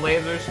blocks the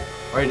lasers,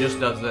 or he just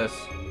does this.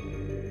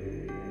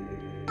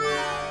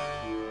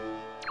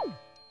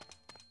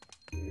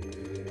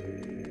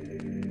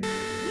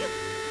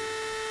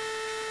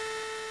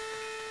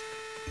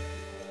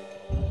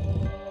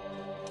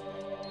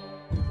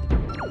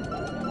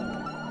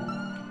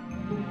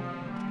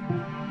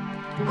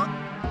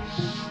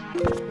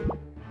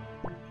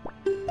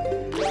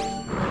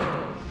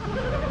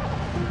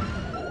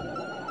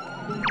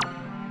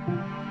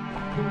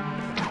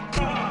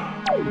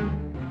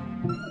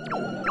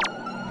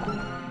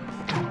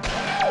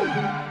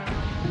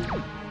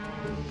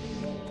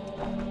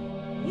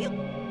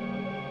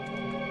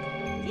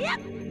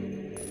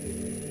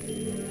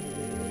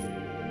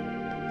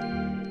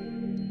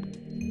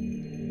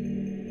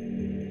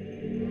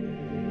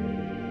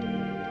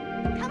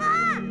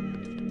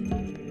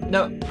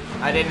 No,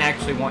 I didn't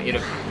actually want you to...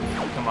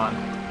 Come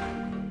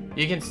on.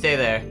 You can stay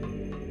there.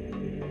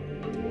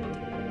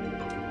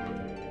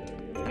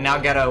 I now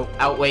gotta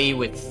outweigh you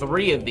with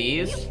 3 of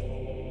these.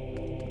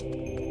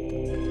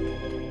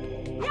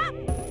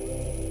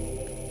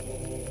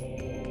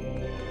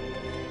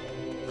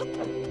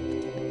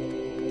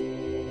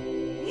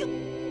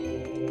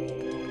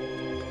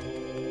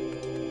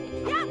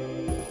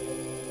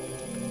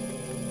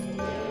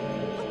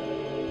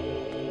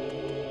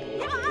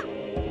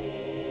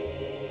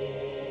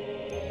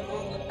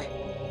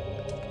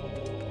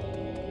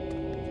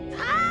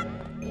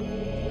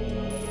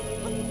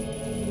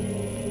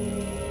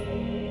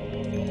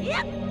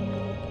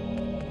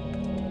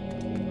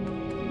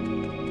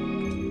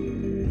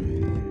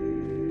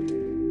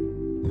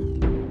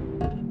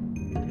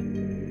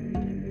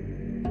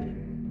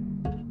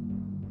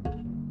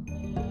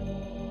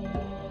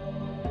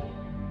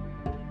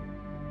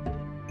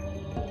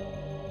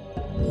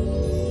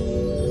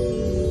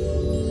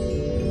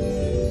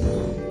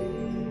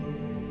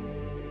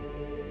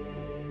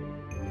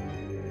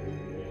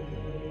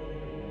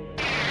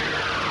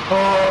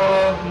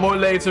 Oh, more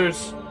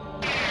lasers.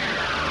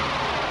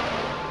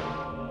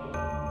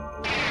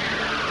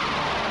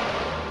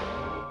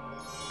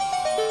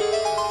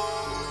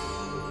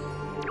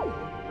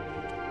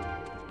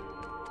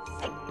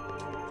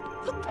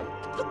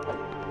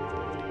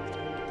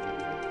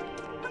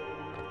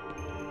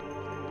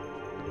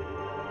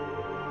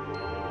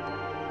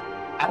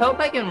 I hope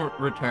I can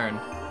return.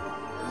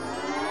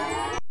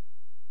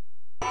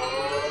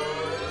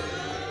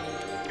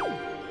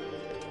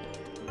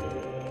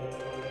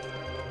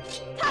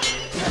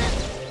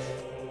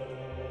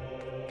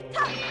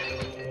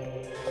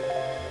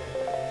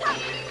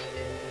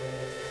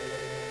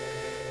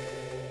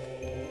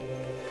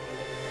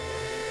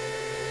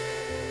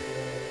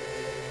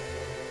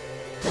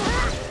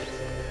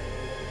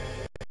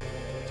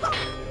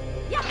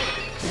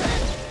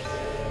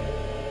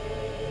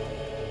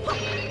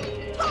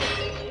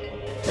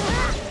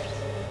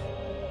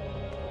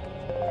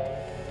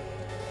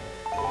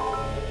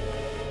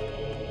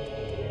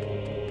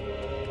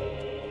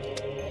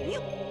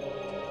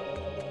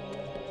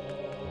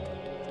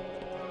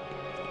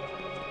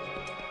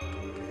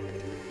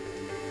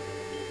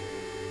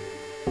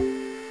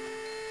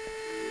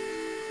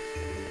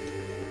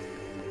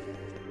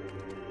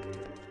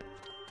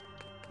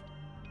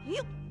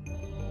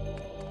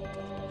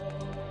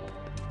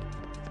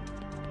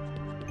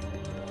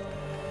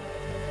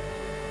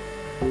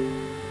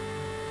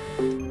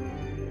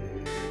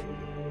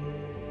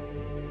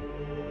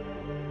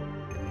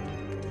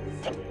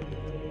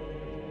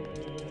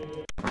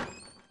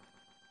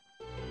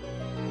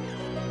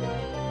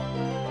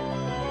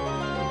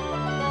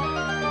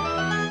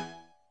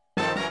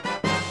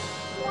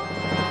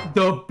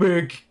 The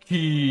big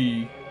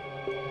key.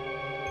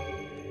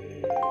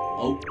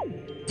 Oh.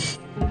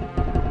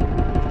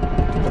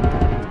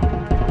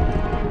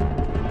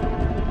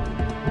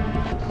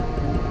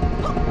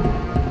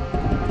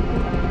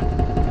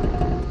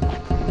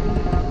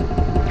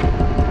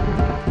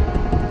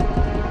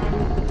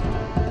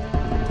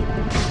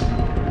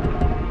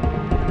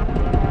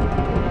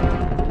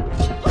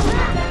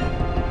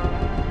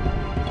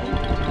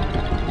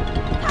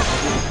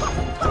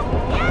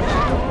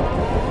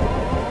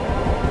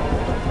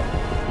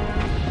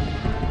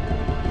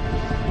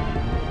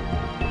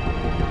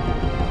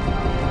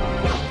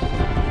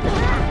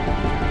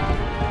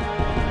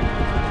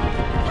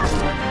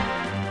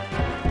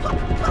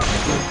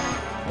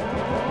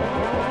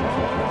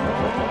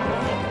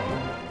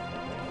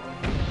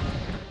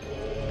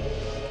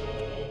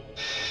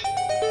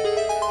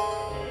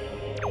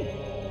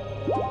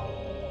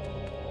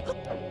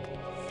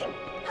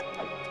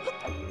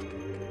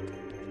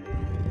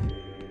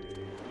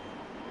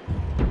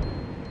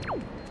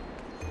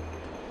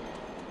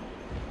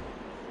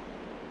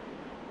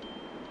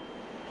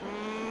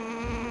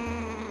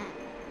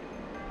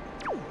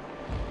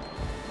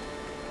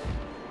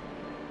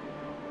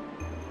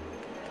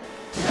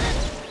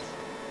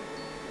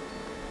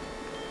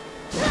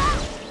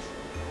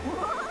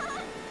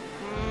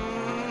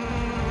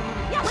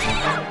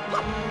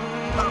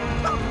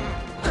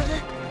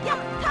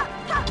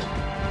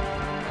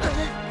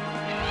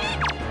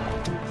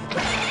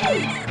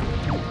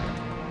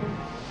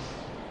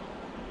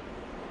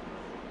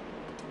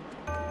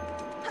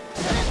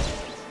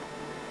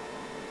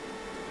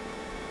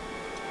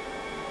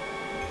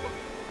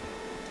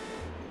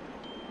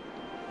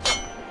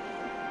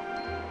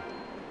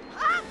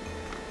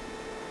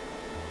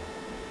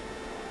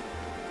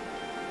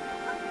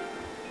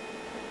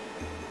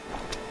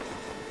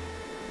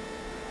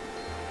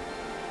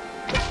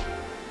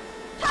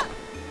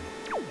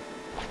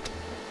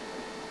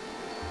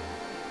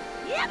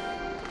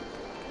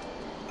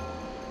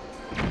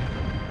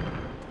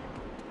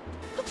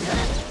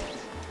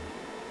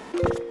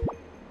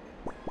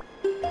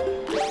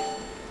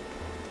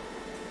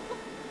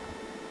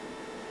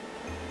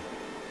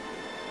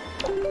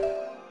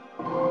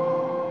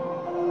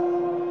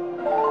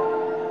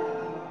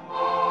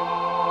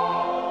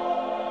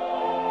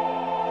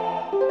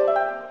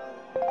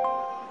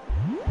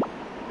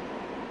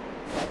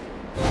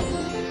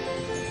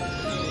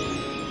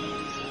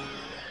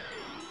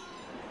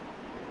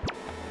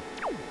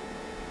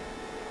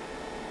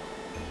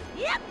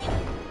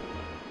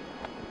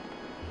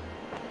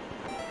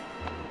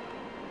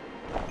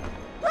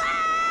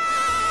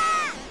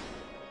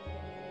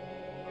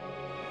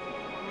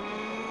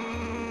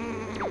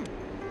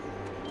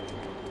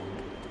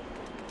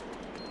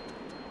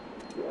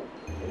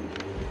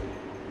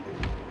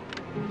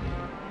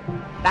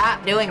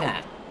 Stop doing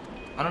that!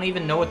 I don't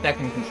even know what that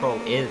can control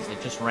is.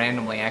 It just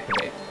randomly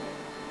activates.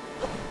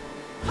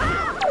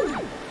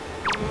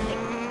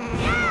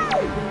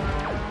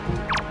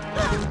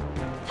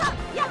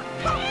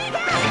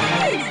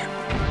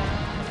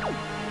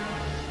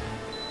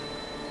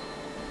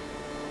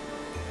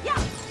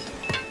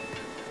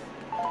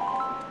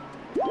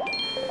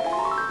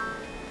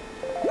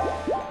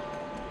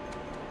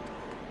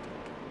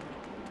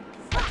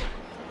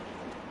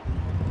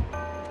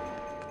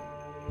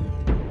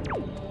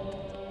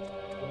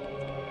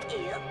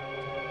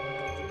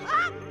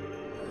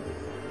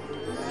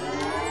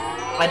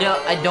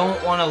 I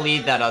don't want to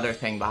leave that other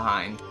thing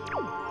behind.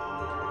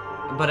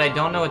 But I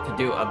don't know what to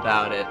do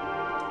about it.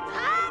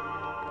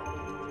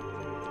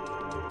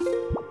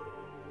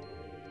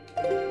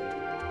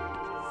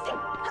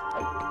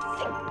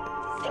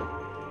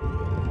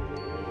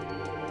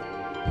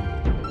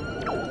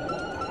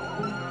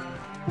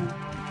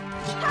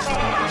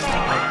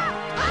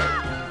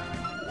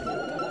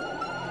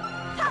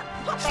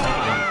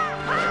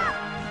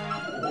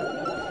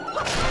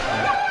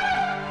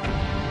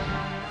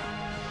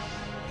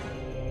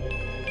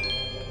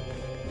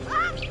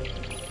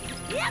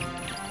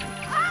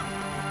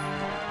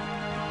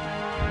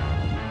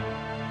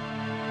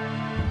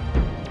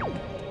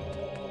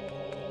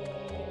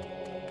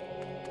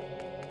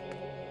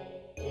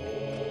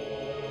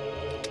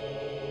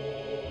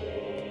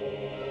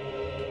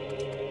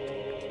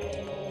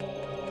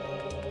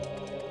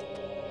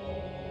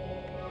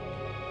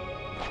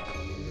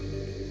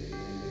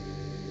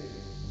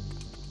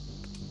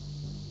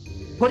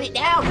 Put it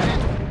down!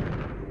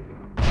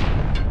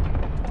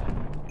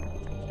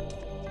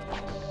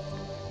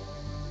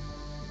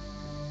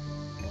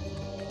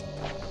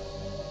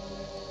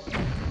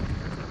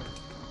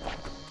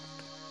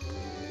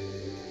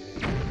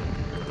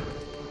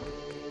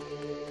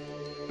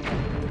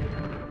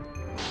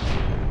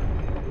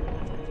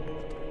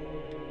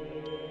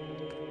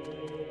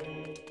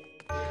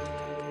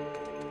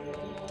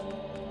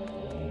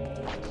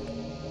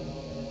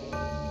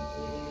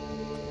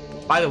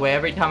 By the way,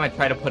 every time I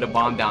try to put a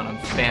bomb down, I'm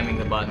spamming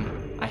the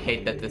button. I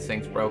hate that this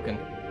thing's broken.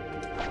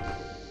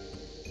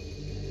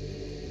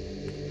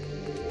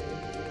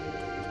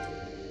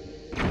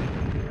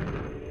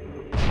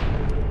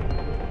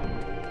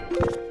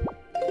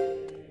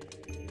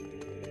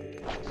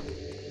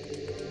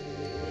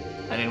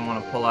 I didn't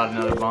want to pull out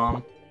another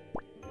bomb.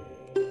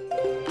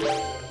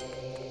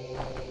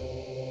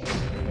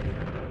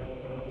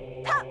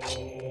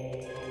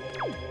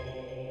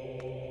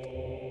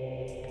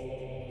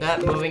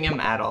 That moving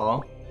him at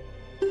all?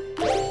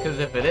 Because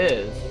if it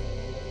is...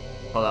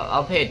 Hold on,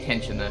 I'll pay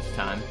attention this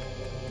time.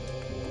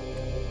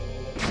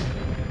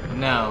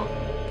 No.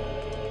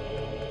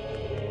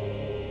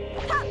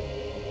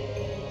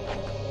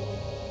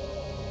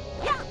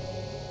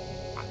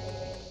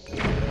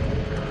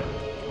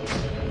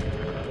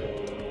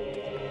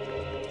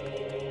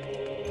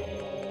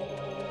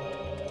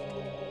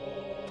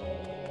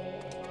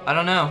 I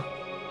don't know.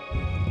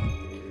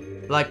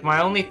 Like,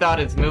 my only thought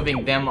is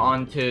moving them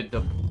onto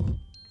the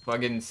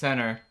fucking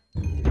center.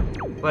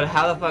 But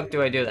how the fuck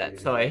do I do that?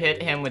 So I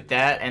hit him with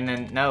that, and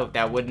then, no,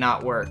 that would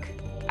not work.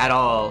 At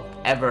all.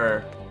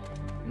 Ever.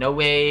 No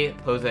way,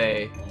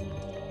 Jose.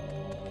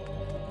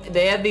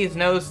 They have these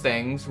nose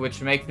things,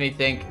 which makes me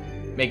think,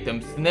 make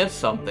them sniff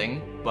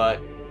something, but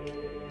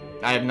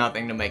I have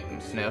nothing to make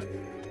them sniff.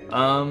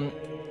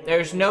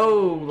 There's no,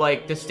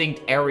 like,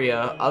 distinct area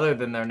other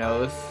than their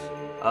nose,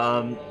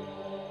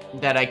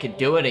 that I could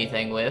do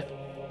anything with.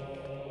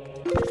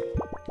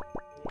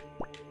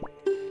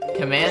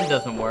 Command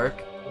doesn't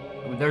work.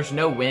 There's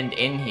no wind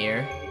in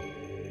here.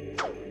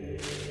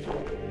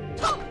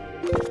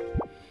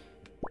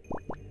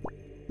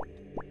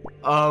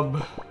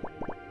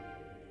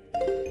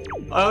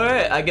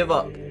 Alright, I give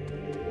up.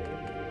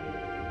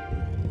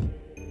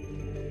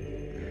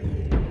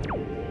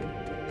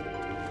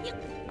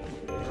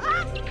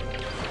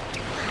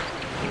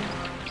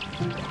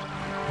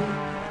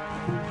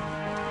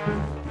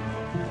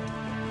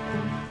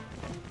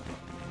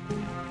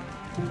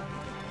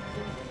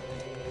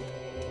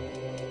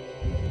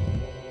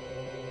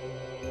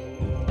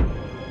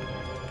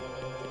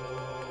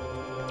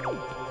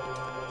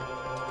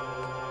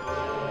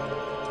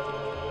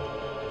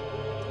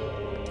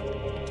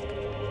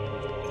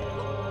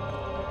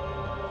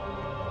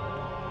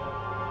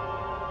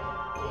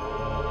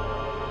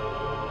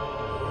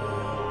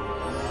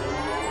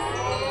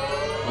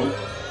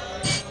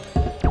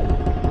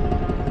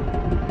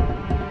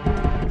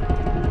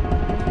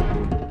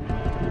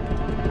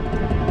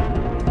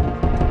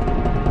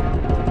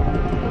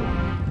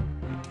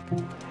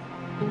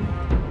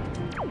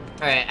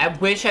 Alright, I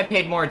wish I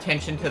paid more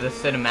attention to the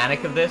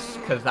cinematic of this,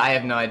 because I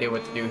have no idea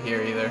what to do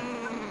here either.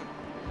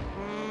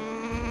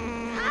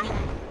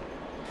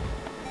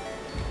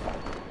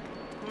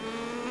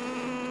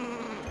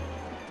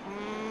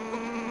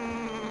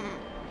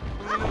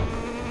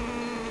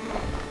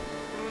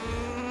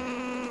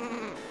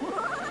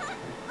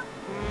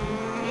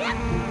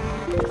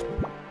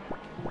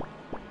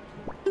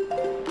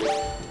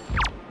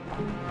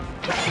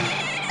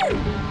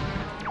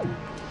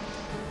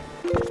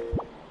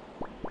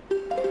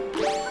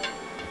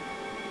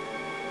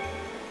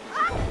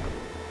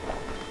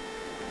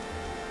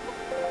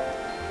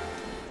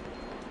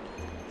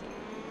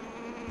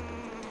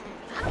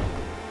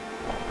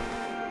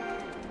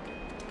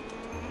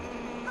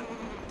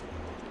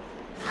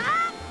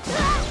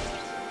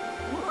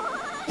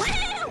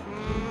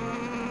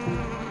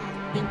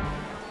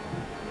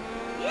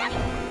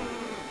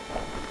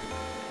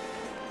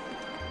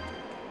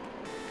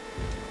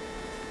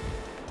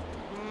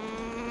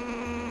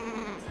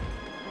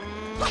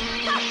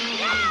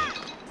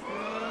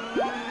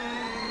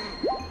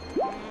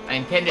 I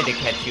intended to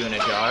catch you in a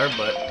jar,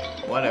 but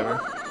whatever.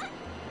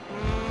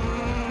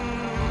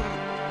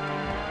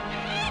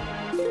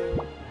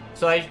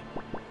 So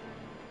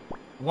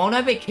won't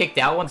I be kicked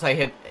out once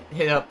I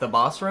hit up the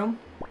boss room?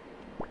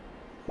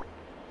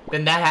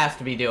 Then that has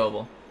to be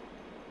doable.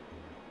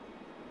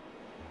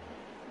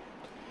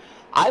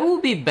 I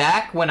will be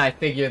back when I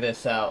figure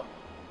this out.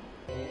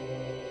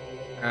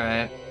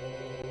 Alright.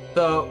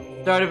 So,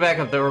 started back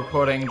up the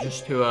recording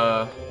just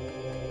to,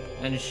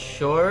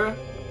 ensure.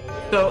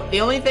 So,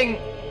 the only thing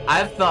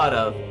I've thought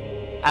of,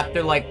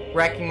 after, like,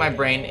 racking my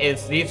brain,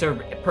 is these are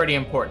pretty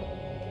important.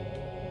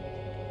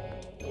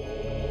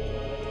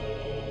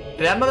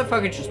 Did that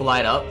motherfucker just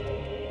light up?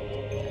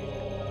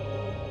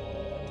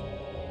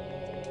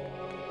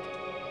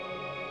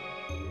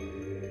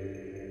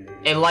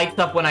 It lights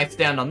up when I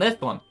stand on this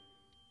one.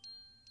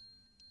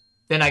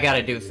 Then I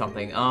gotta do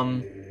something.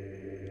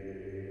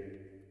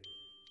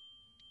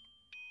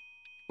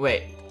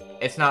 Wait.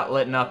 It's not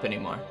lit up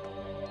anymore.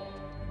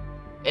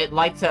 It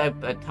lights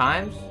up at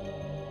times?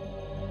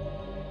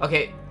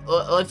 Okay,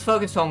 let's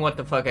focus on what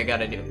the fuck I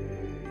gotta do.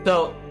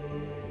 So...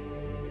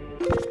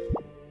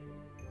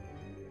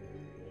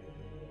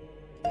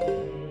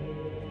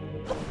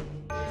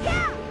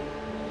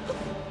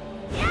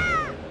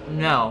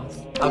 No.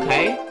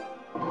 Okay.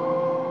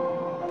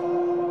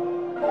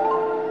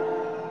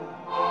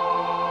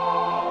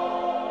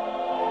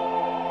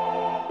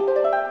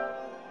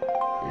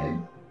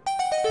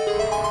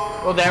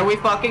 Well, there we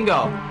fucking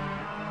go.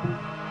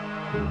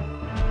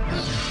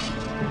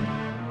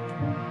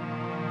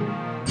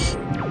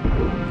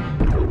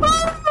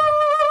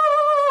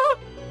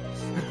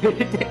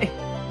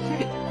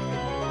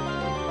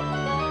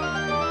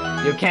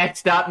 You can't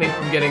stop me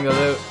from getting the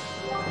loot.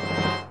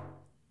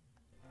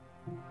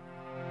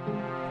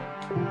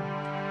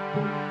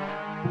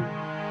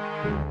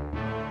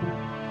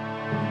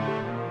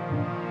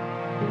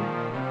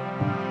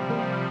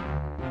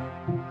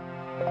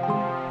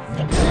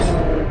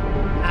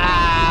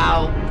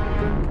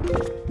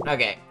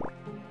 Okay.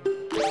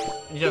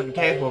 Just in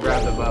case, we'll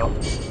grab the bow.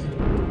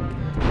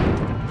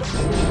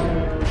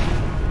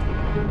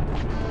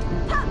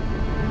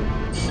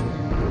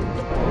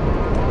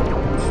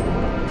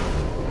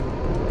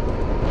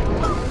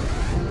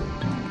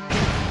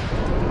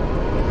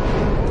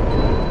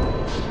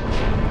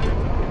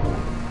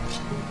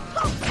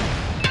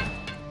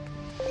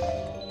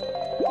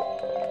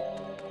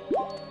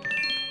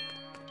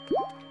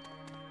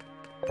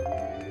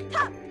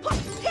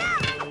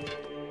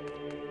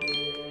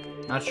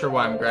 Not sure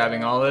why I'm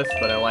grabbing all this,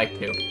 but I like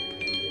to.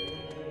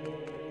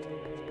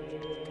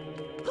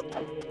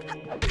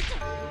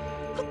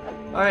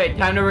 Alright,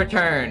 time to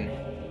return.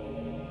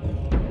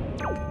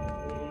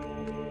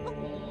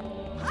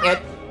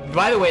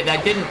 By the way,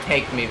 that didn't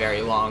take me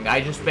very long. I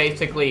just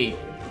basically,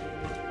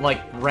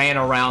 like, ran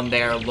around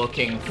there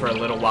looking for a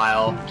little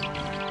while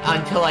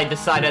until I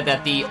decided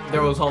that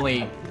there was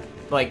only,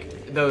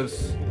 like,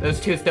 those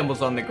two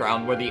symbols on the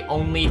ground were the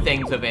only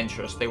things of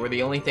interest. They were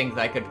the only things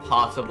I could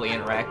possibly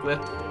interact with.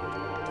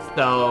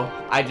 So,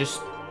 I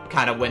just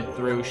kind of went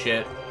through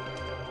shit.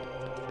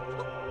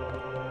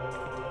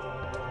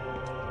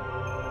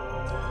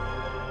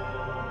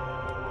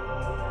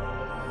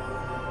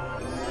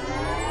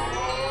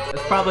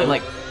 It's probably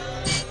like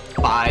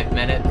 5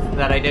 minutes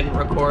that I didn't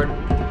record,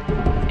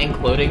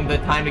 including the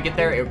time to get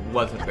there. It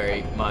wasn't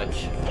very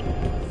much.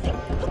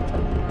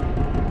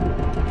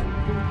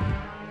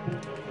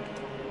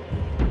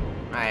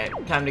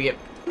 Alright, time to get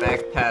back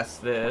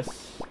past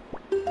this.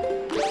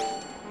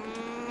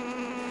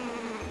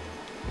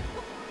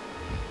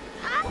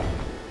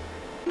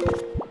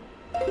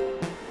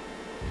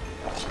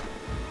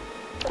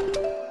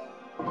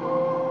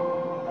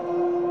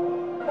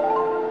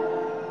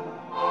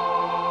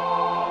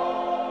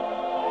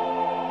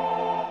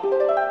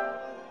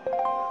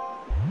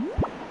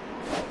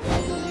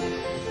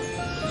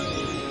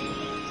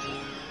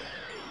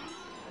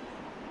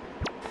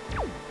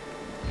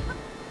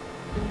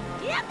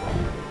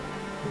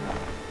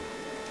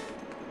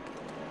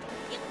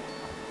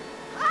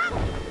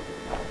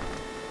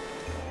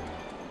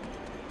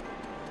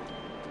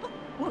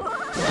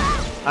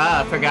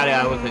 Ah, I forgot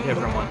it was a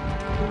different one.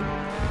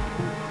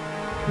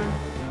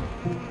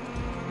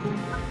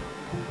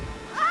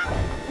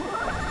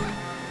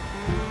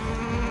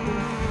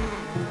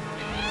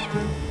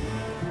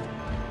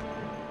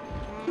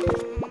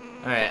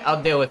 Alright,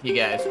 I'll deal with you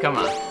guys. Come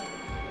on.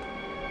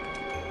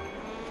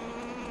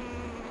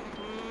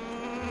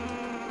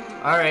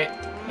 Alright,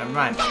 never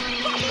mind.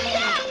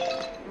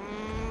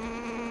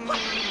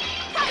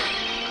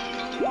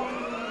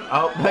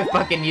 Oh, I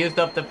fucking used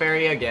up the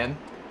fairy again.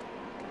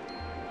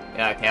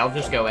 Yeah, okay, I'll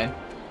just go in.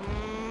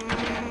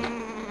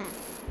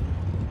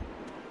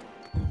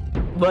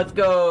 Let's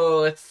go.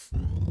 Let's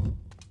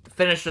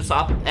finish this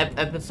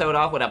episode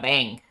off with a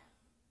bang.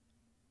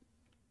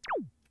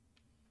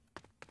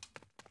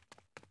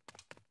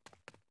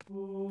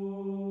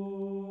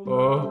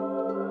 Oh.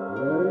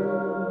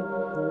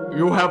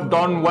 You have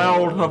done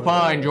well to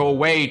find your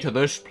way to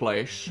this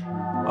place,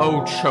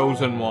 O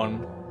Chosen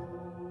One.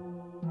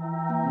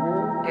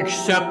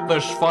 Accept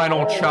this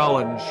final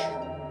challenge.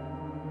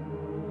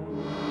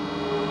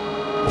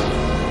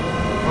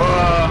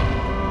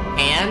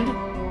 And?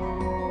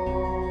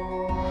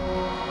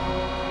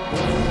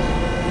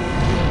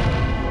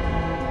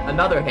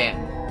 Another hand.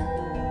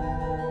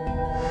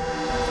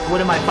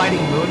 What am I fighting,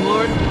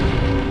 Moonlord?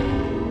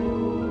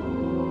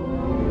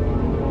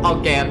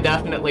 Okay, I'm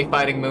definitely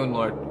fighting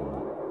Moonlord.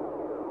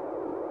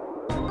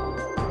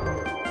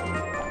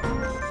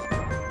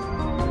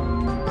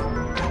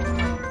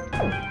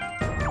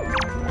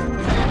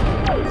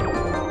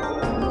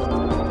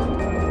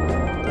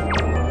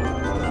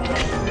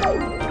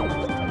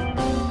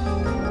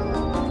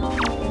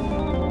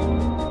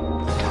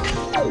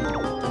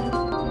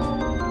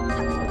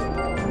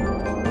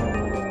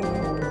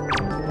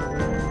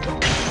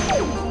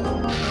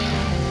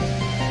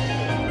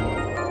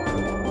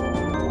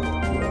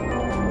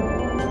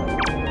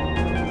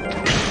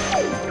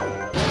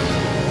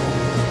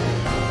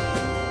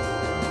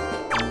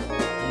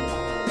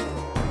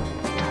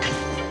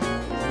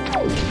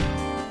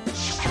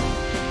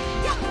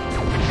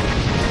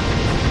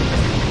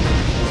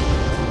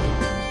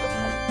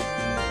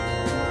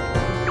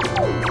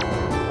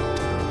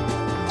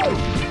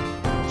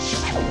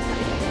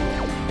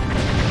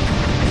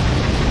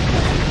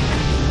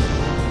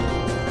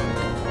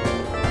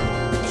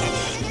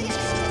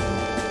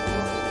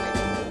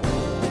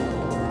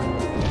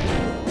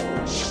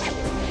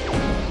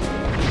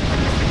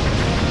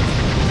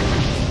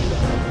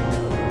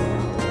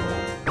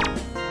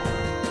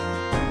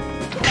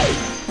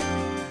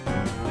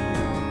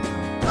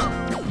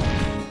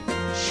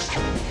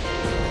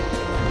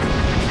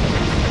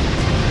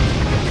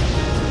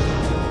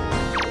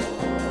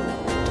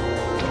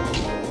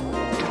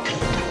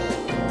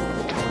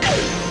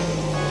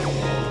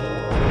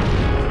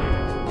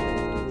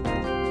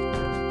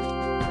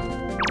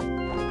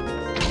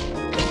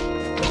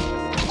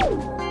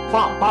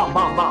 Bom, bom,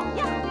 bom, bom.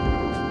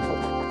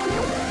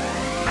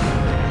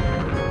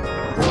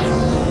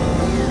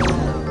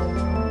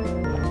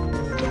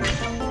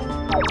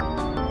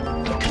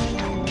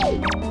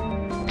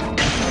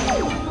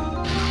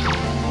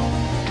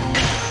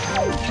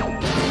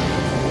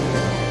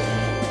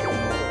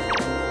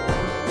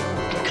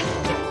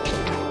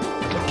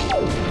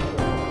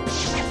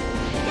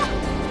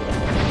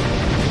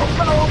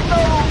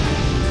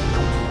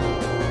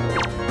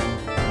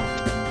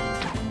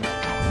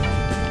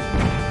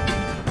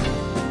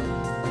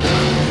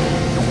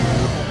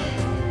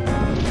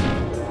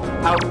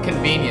 How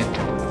convenient.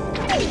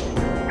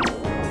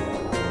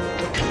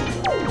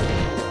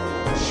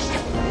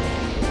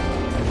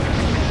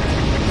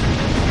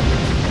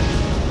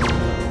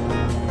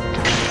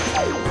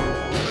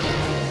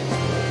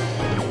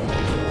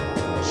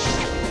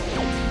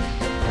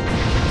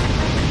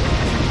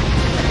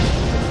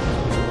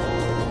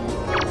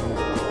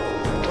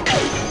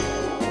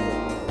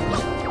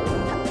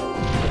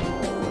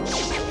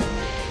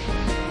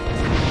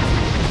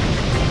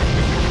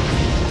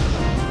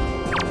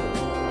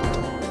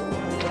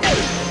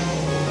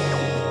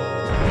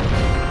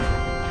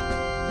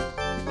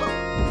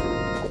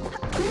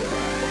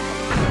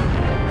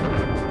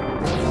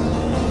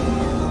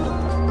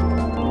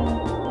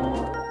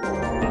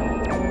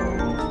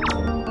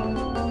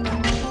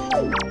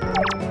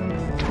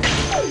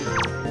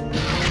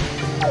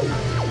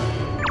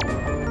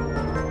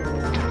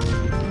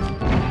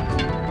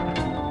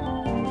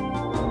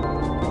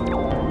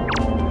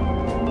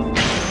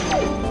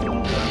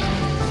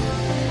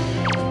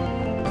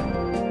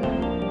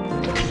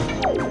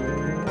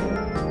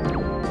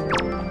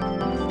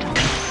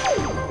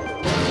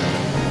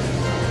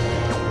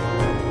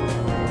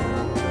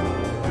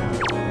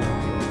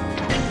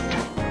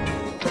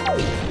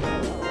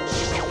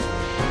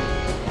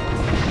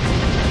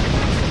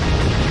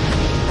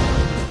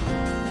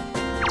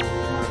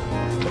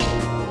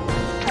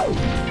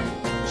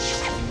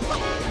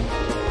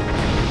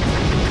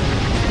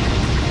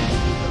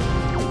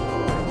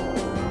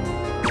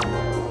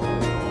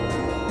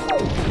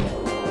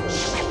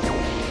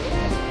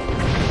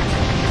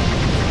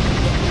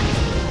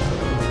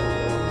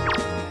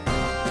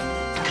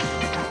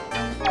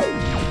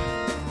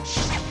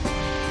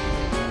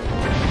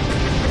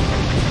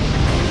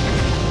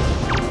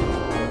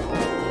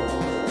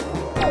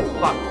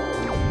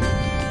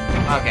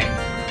 Okay.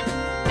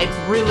 It's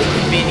really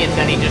convenient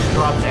that he just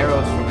drops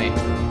arrows for me.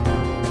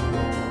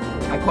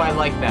 I quite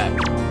like that.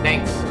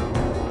 Thanks.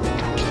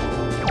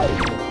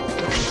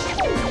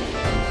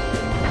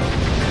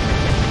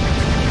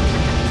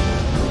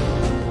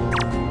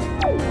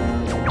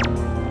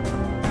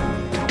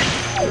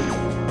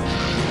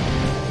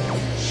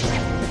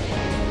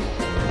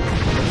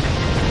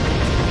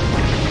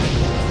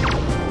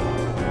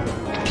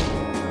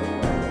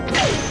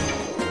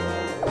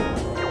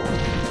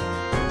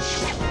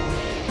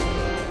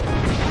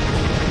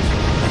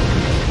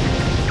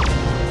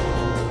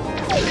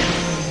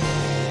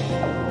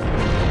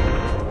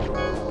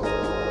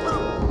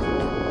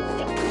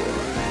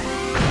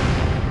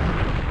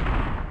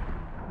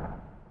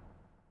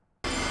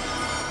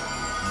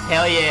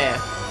 Hell yeah.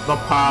 The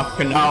path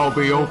can now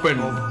be open.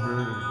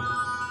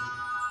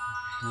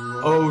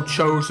 O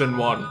chosen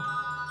one.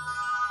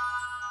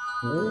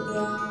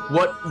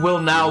 What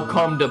will now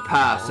come to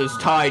pass is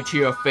tied to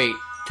your fate,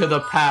 to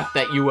the path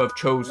that you have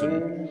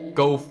chosen.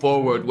 Go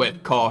forward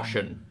with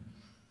caution.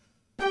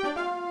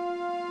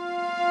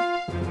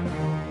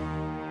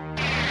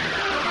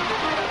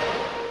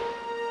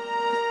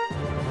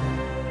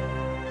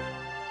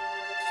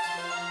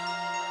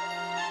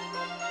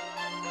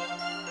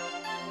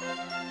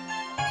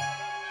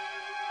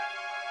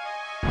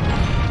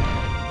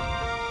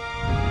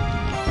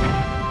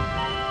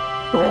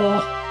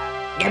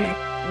 Oh, gimme,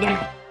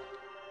 gimme.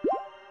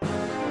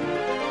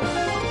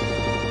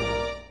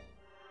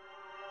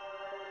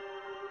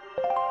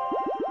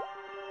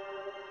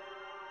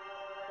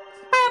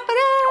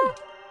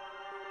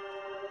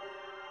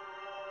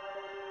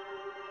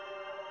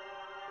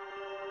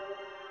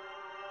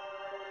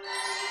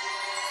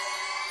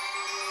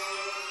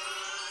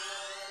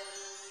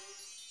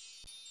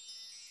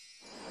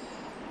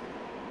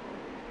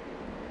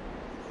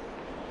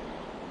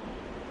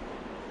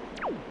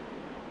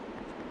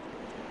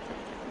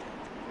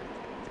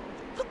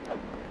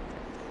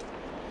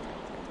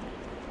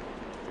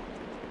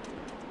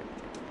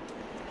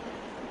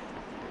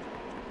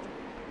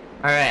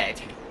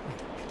 Alright.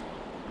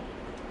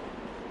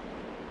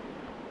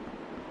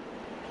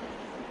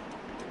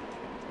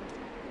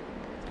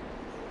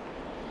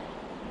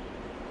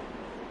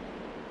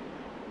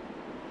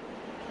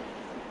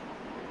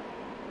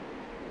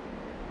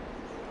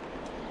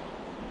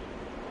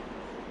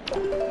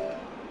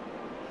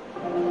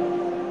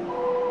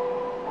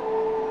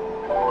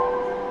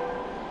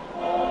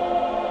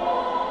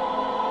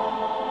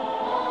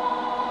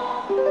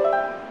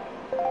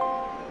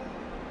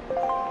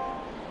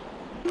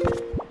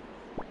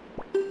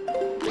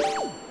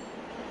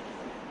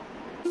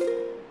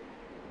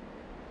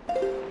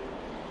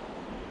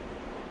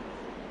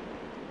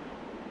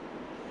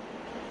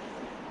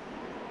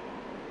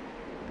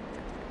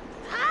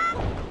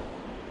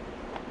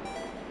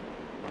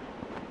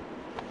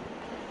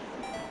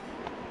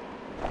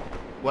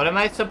 What am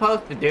I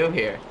supposed to do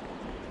here?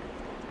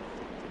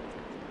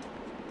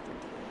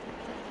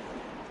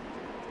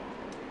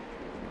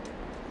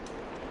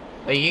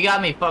 Like, you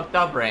got me fucked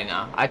up right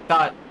now. I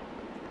thought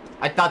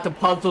the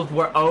puzzles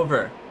were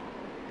over.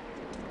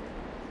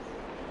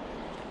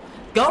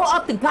 Go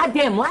up the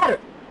goddamn ladder!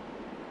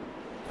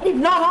 It's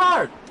not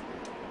hard!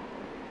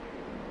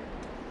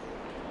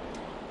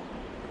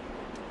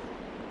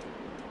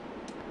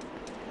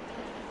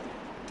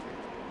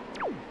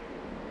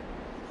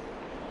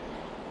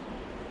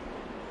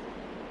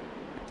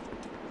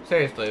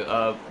 Seriously,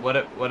 what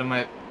am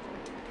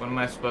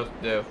I supposed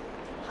to do?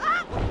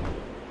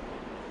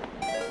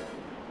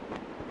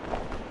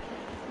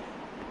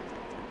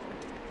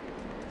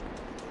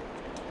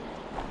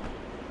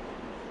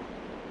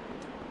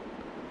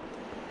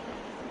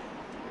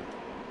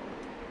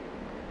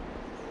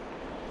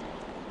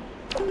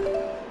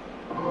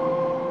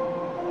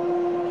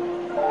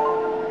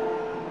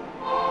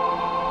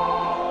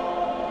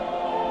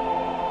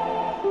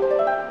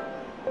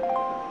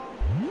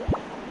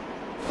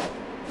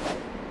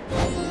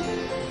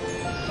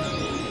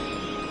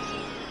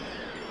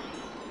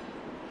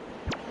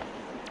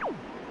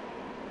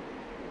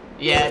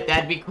 Yeah,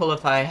 that'd be cool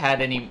if I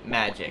had any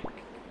magic.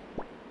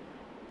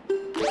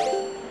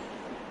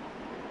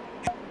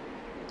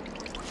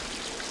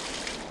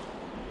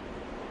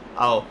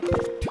 Oh.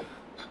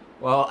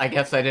 Well, I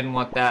guess I didn't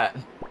want that.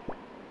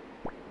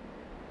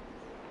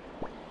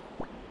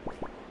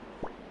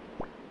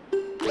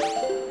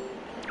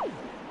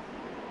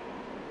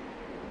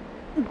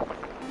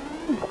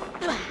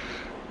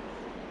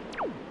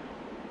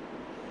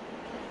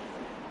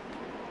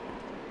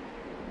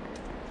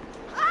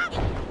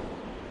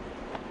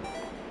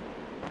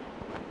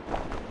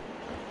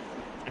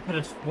 I could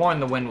have sworn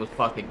the wind was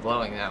fucking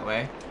blowing that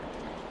way.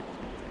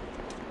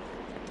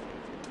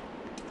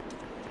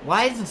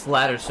 Why is this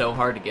ladder so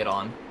hard to get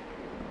on?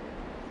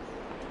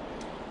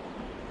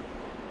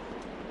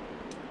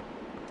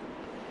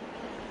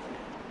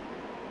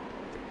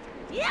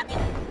 Yep.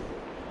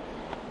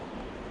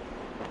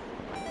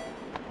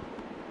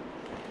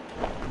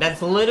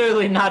 That's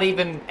literally not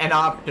even an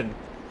option.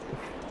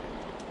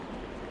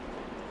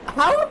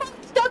 How am I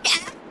stuck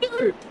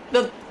after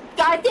the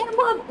goddamn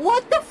one?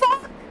 What the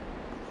fuck?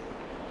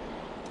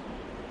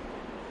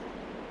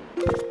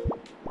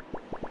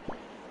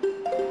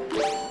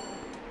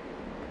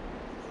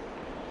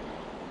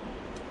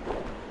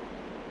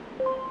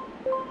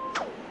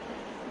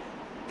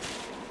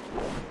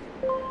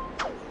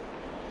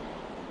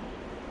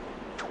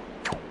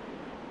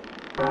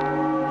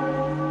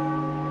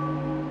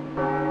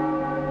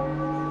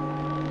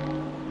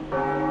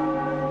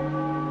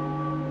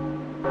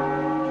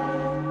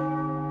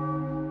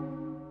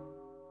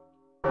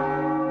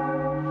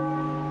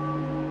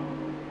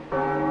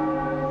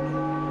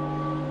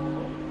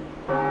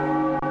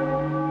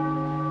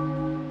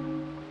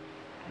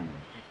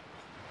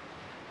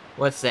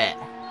 What's that?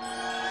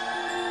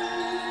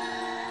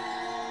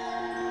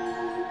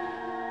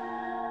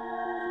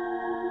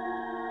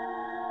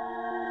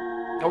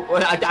 Oh,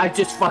 I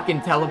just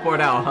fucking teleport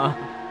out, huh?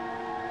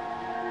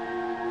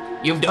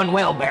 You've done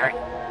well, Barry.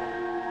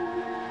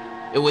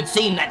 It would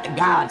seem that the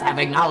gods have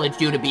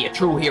acknowledged you to be a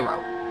true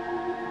hero.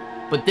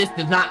 But this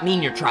does not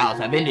mean your trials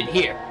have ended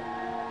here.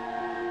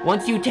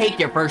 Once you take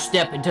your first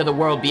step into the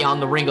world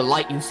beyond the ring of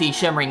light you see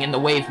shimmering in the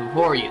waves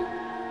before you,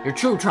 your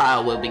true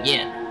trial will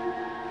begin.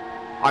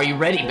 Are you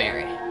ready,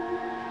 Barry?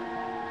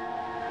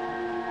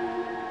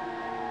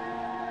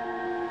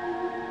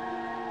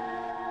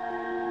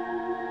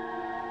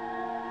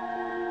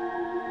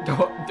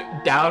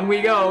 Down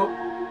we go.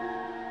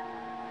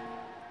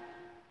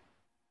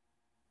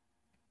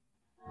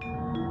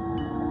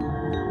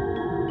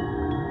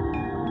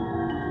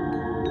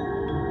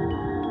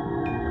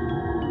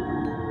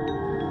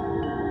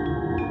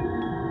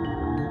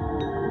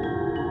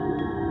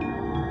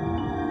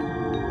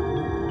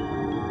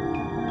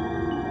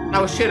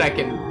 Oh shit, I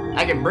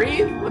can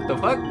breathe? What the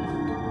fuck?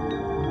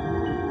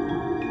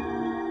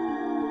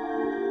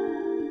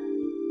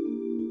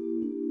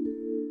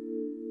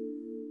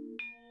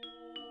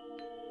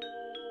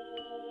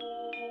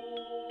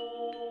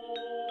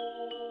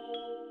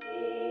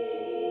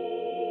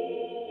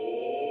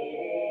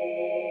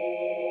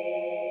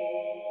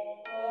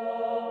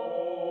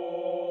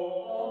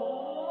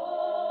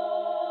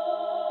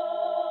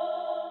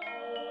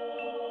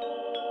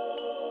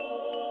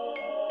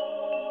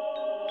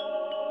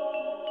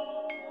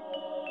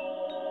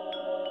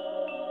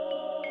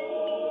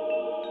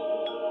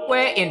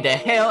 Where in the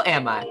hell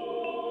am I?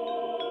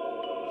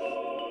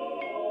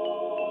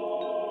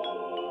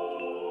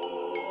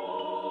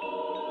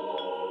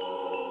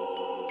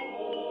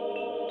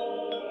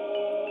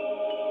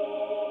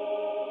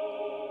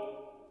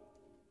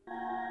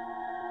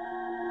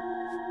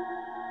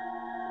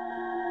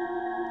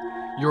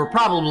 You're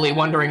probably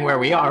wondering where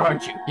we are,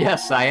 aren't you?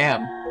 Yes, I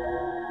am.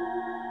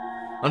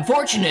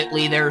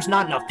 Unfortunately, there's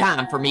not enough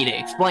time for me to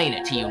explain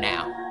it to you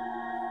now.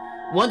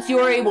 Once you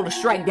are able to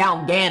strike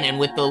down Ganon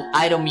with the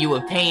item you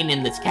obtain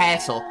in this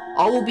castle,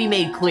 all will be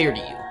made clear to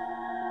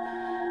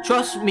you.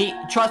 Trust me,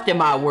 trust in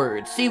my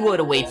words. See what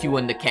awaits you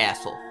in the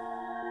castle.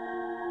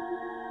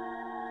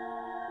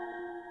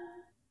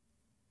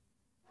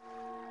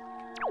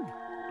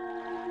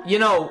 You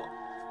know,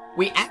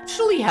 we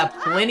actually have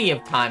plenty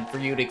of time for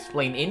you to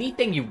explain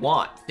anything you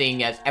want,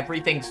 seeing as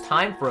everything's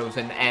time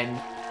frozen, and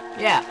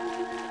yeah.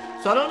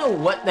 So I don't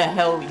know what the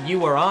hell you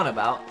were on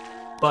about,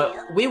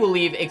 but we will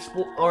leave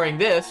exploring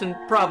this and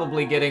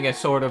probably getting a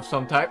sword of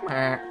some type,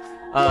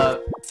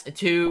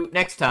 to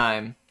next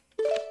time.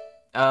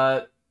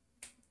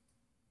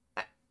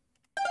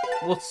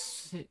 We'll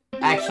see.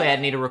 Actually, I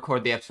need to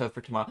record the episode for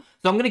tomorrow,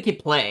 so I'm gonna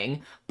keep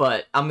playing,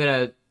 but I'm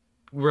gonna,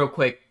 real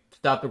quick,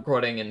 stop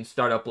recording and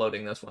start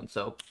uploading this one,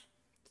 so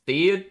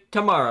see you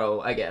tomorrow,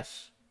 I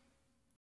guess.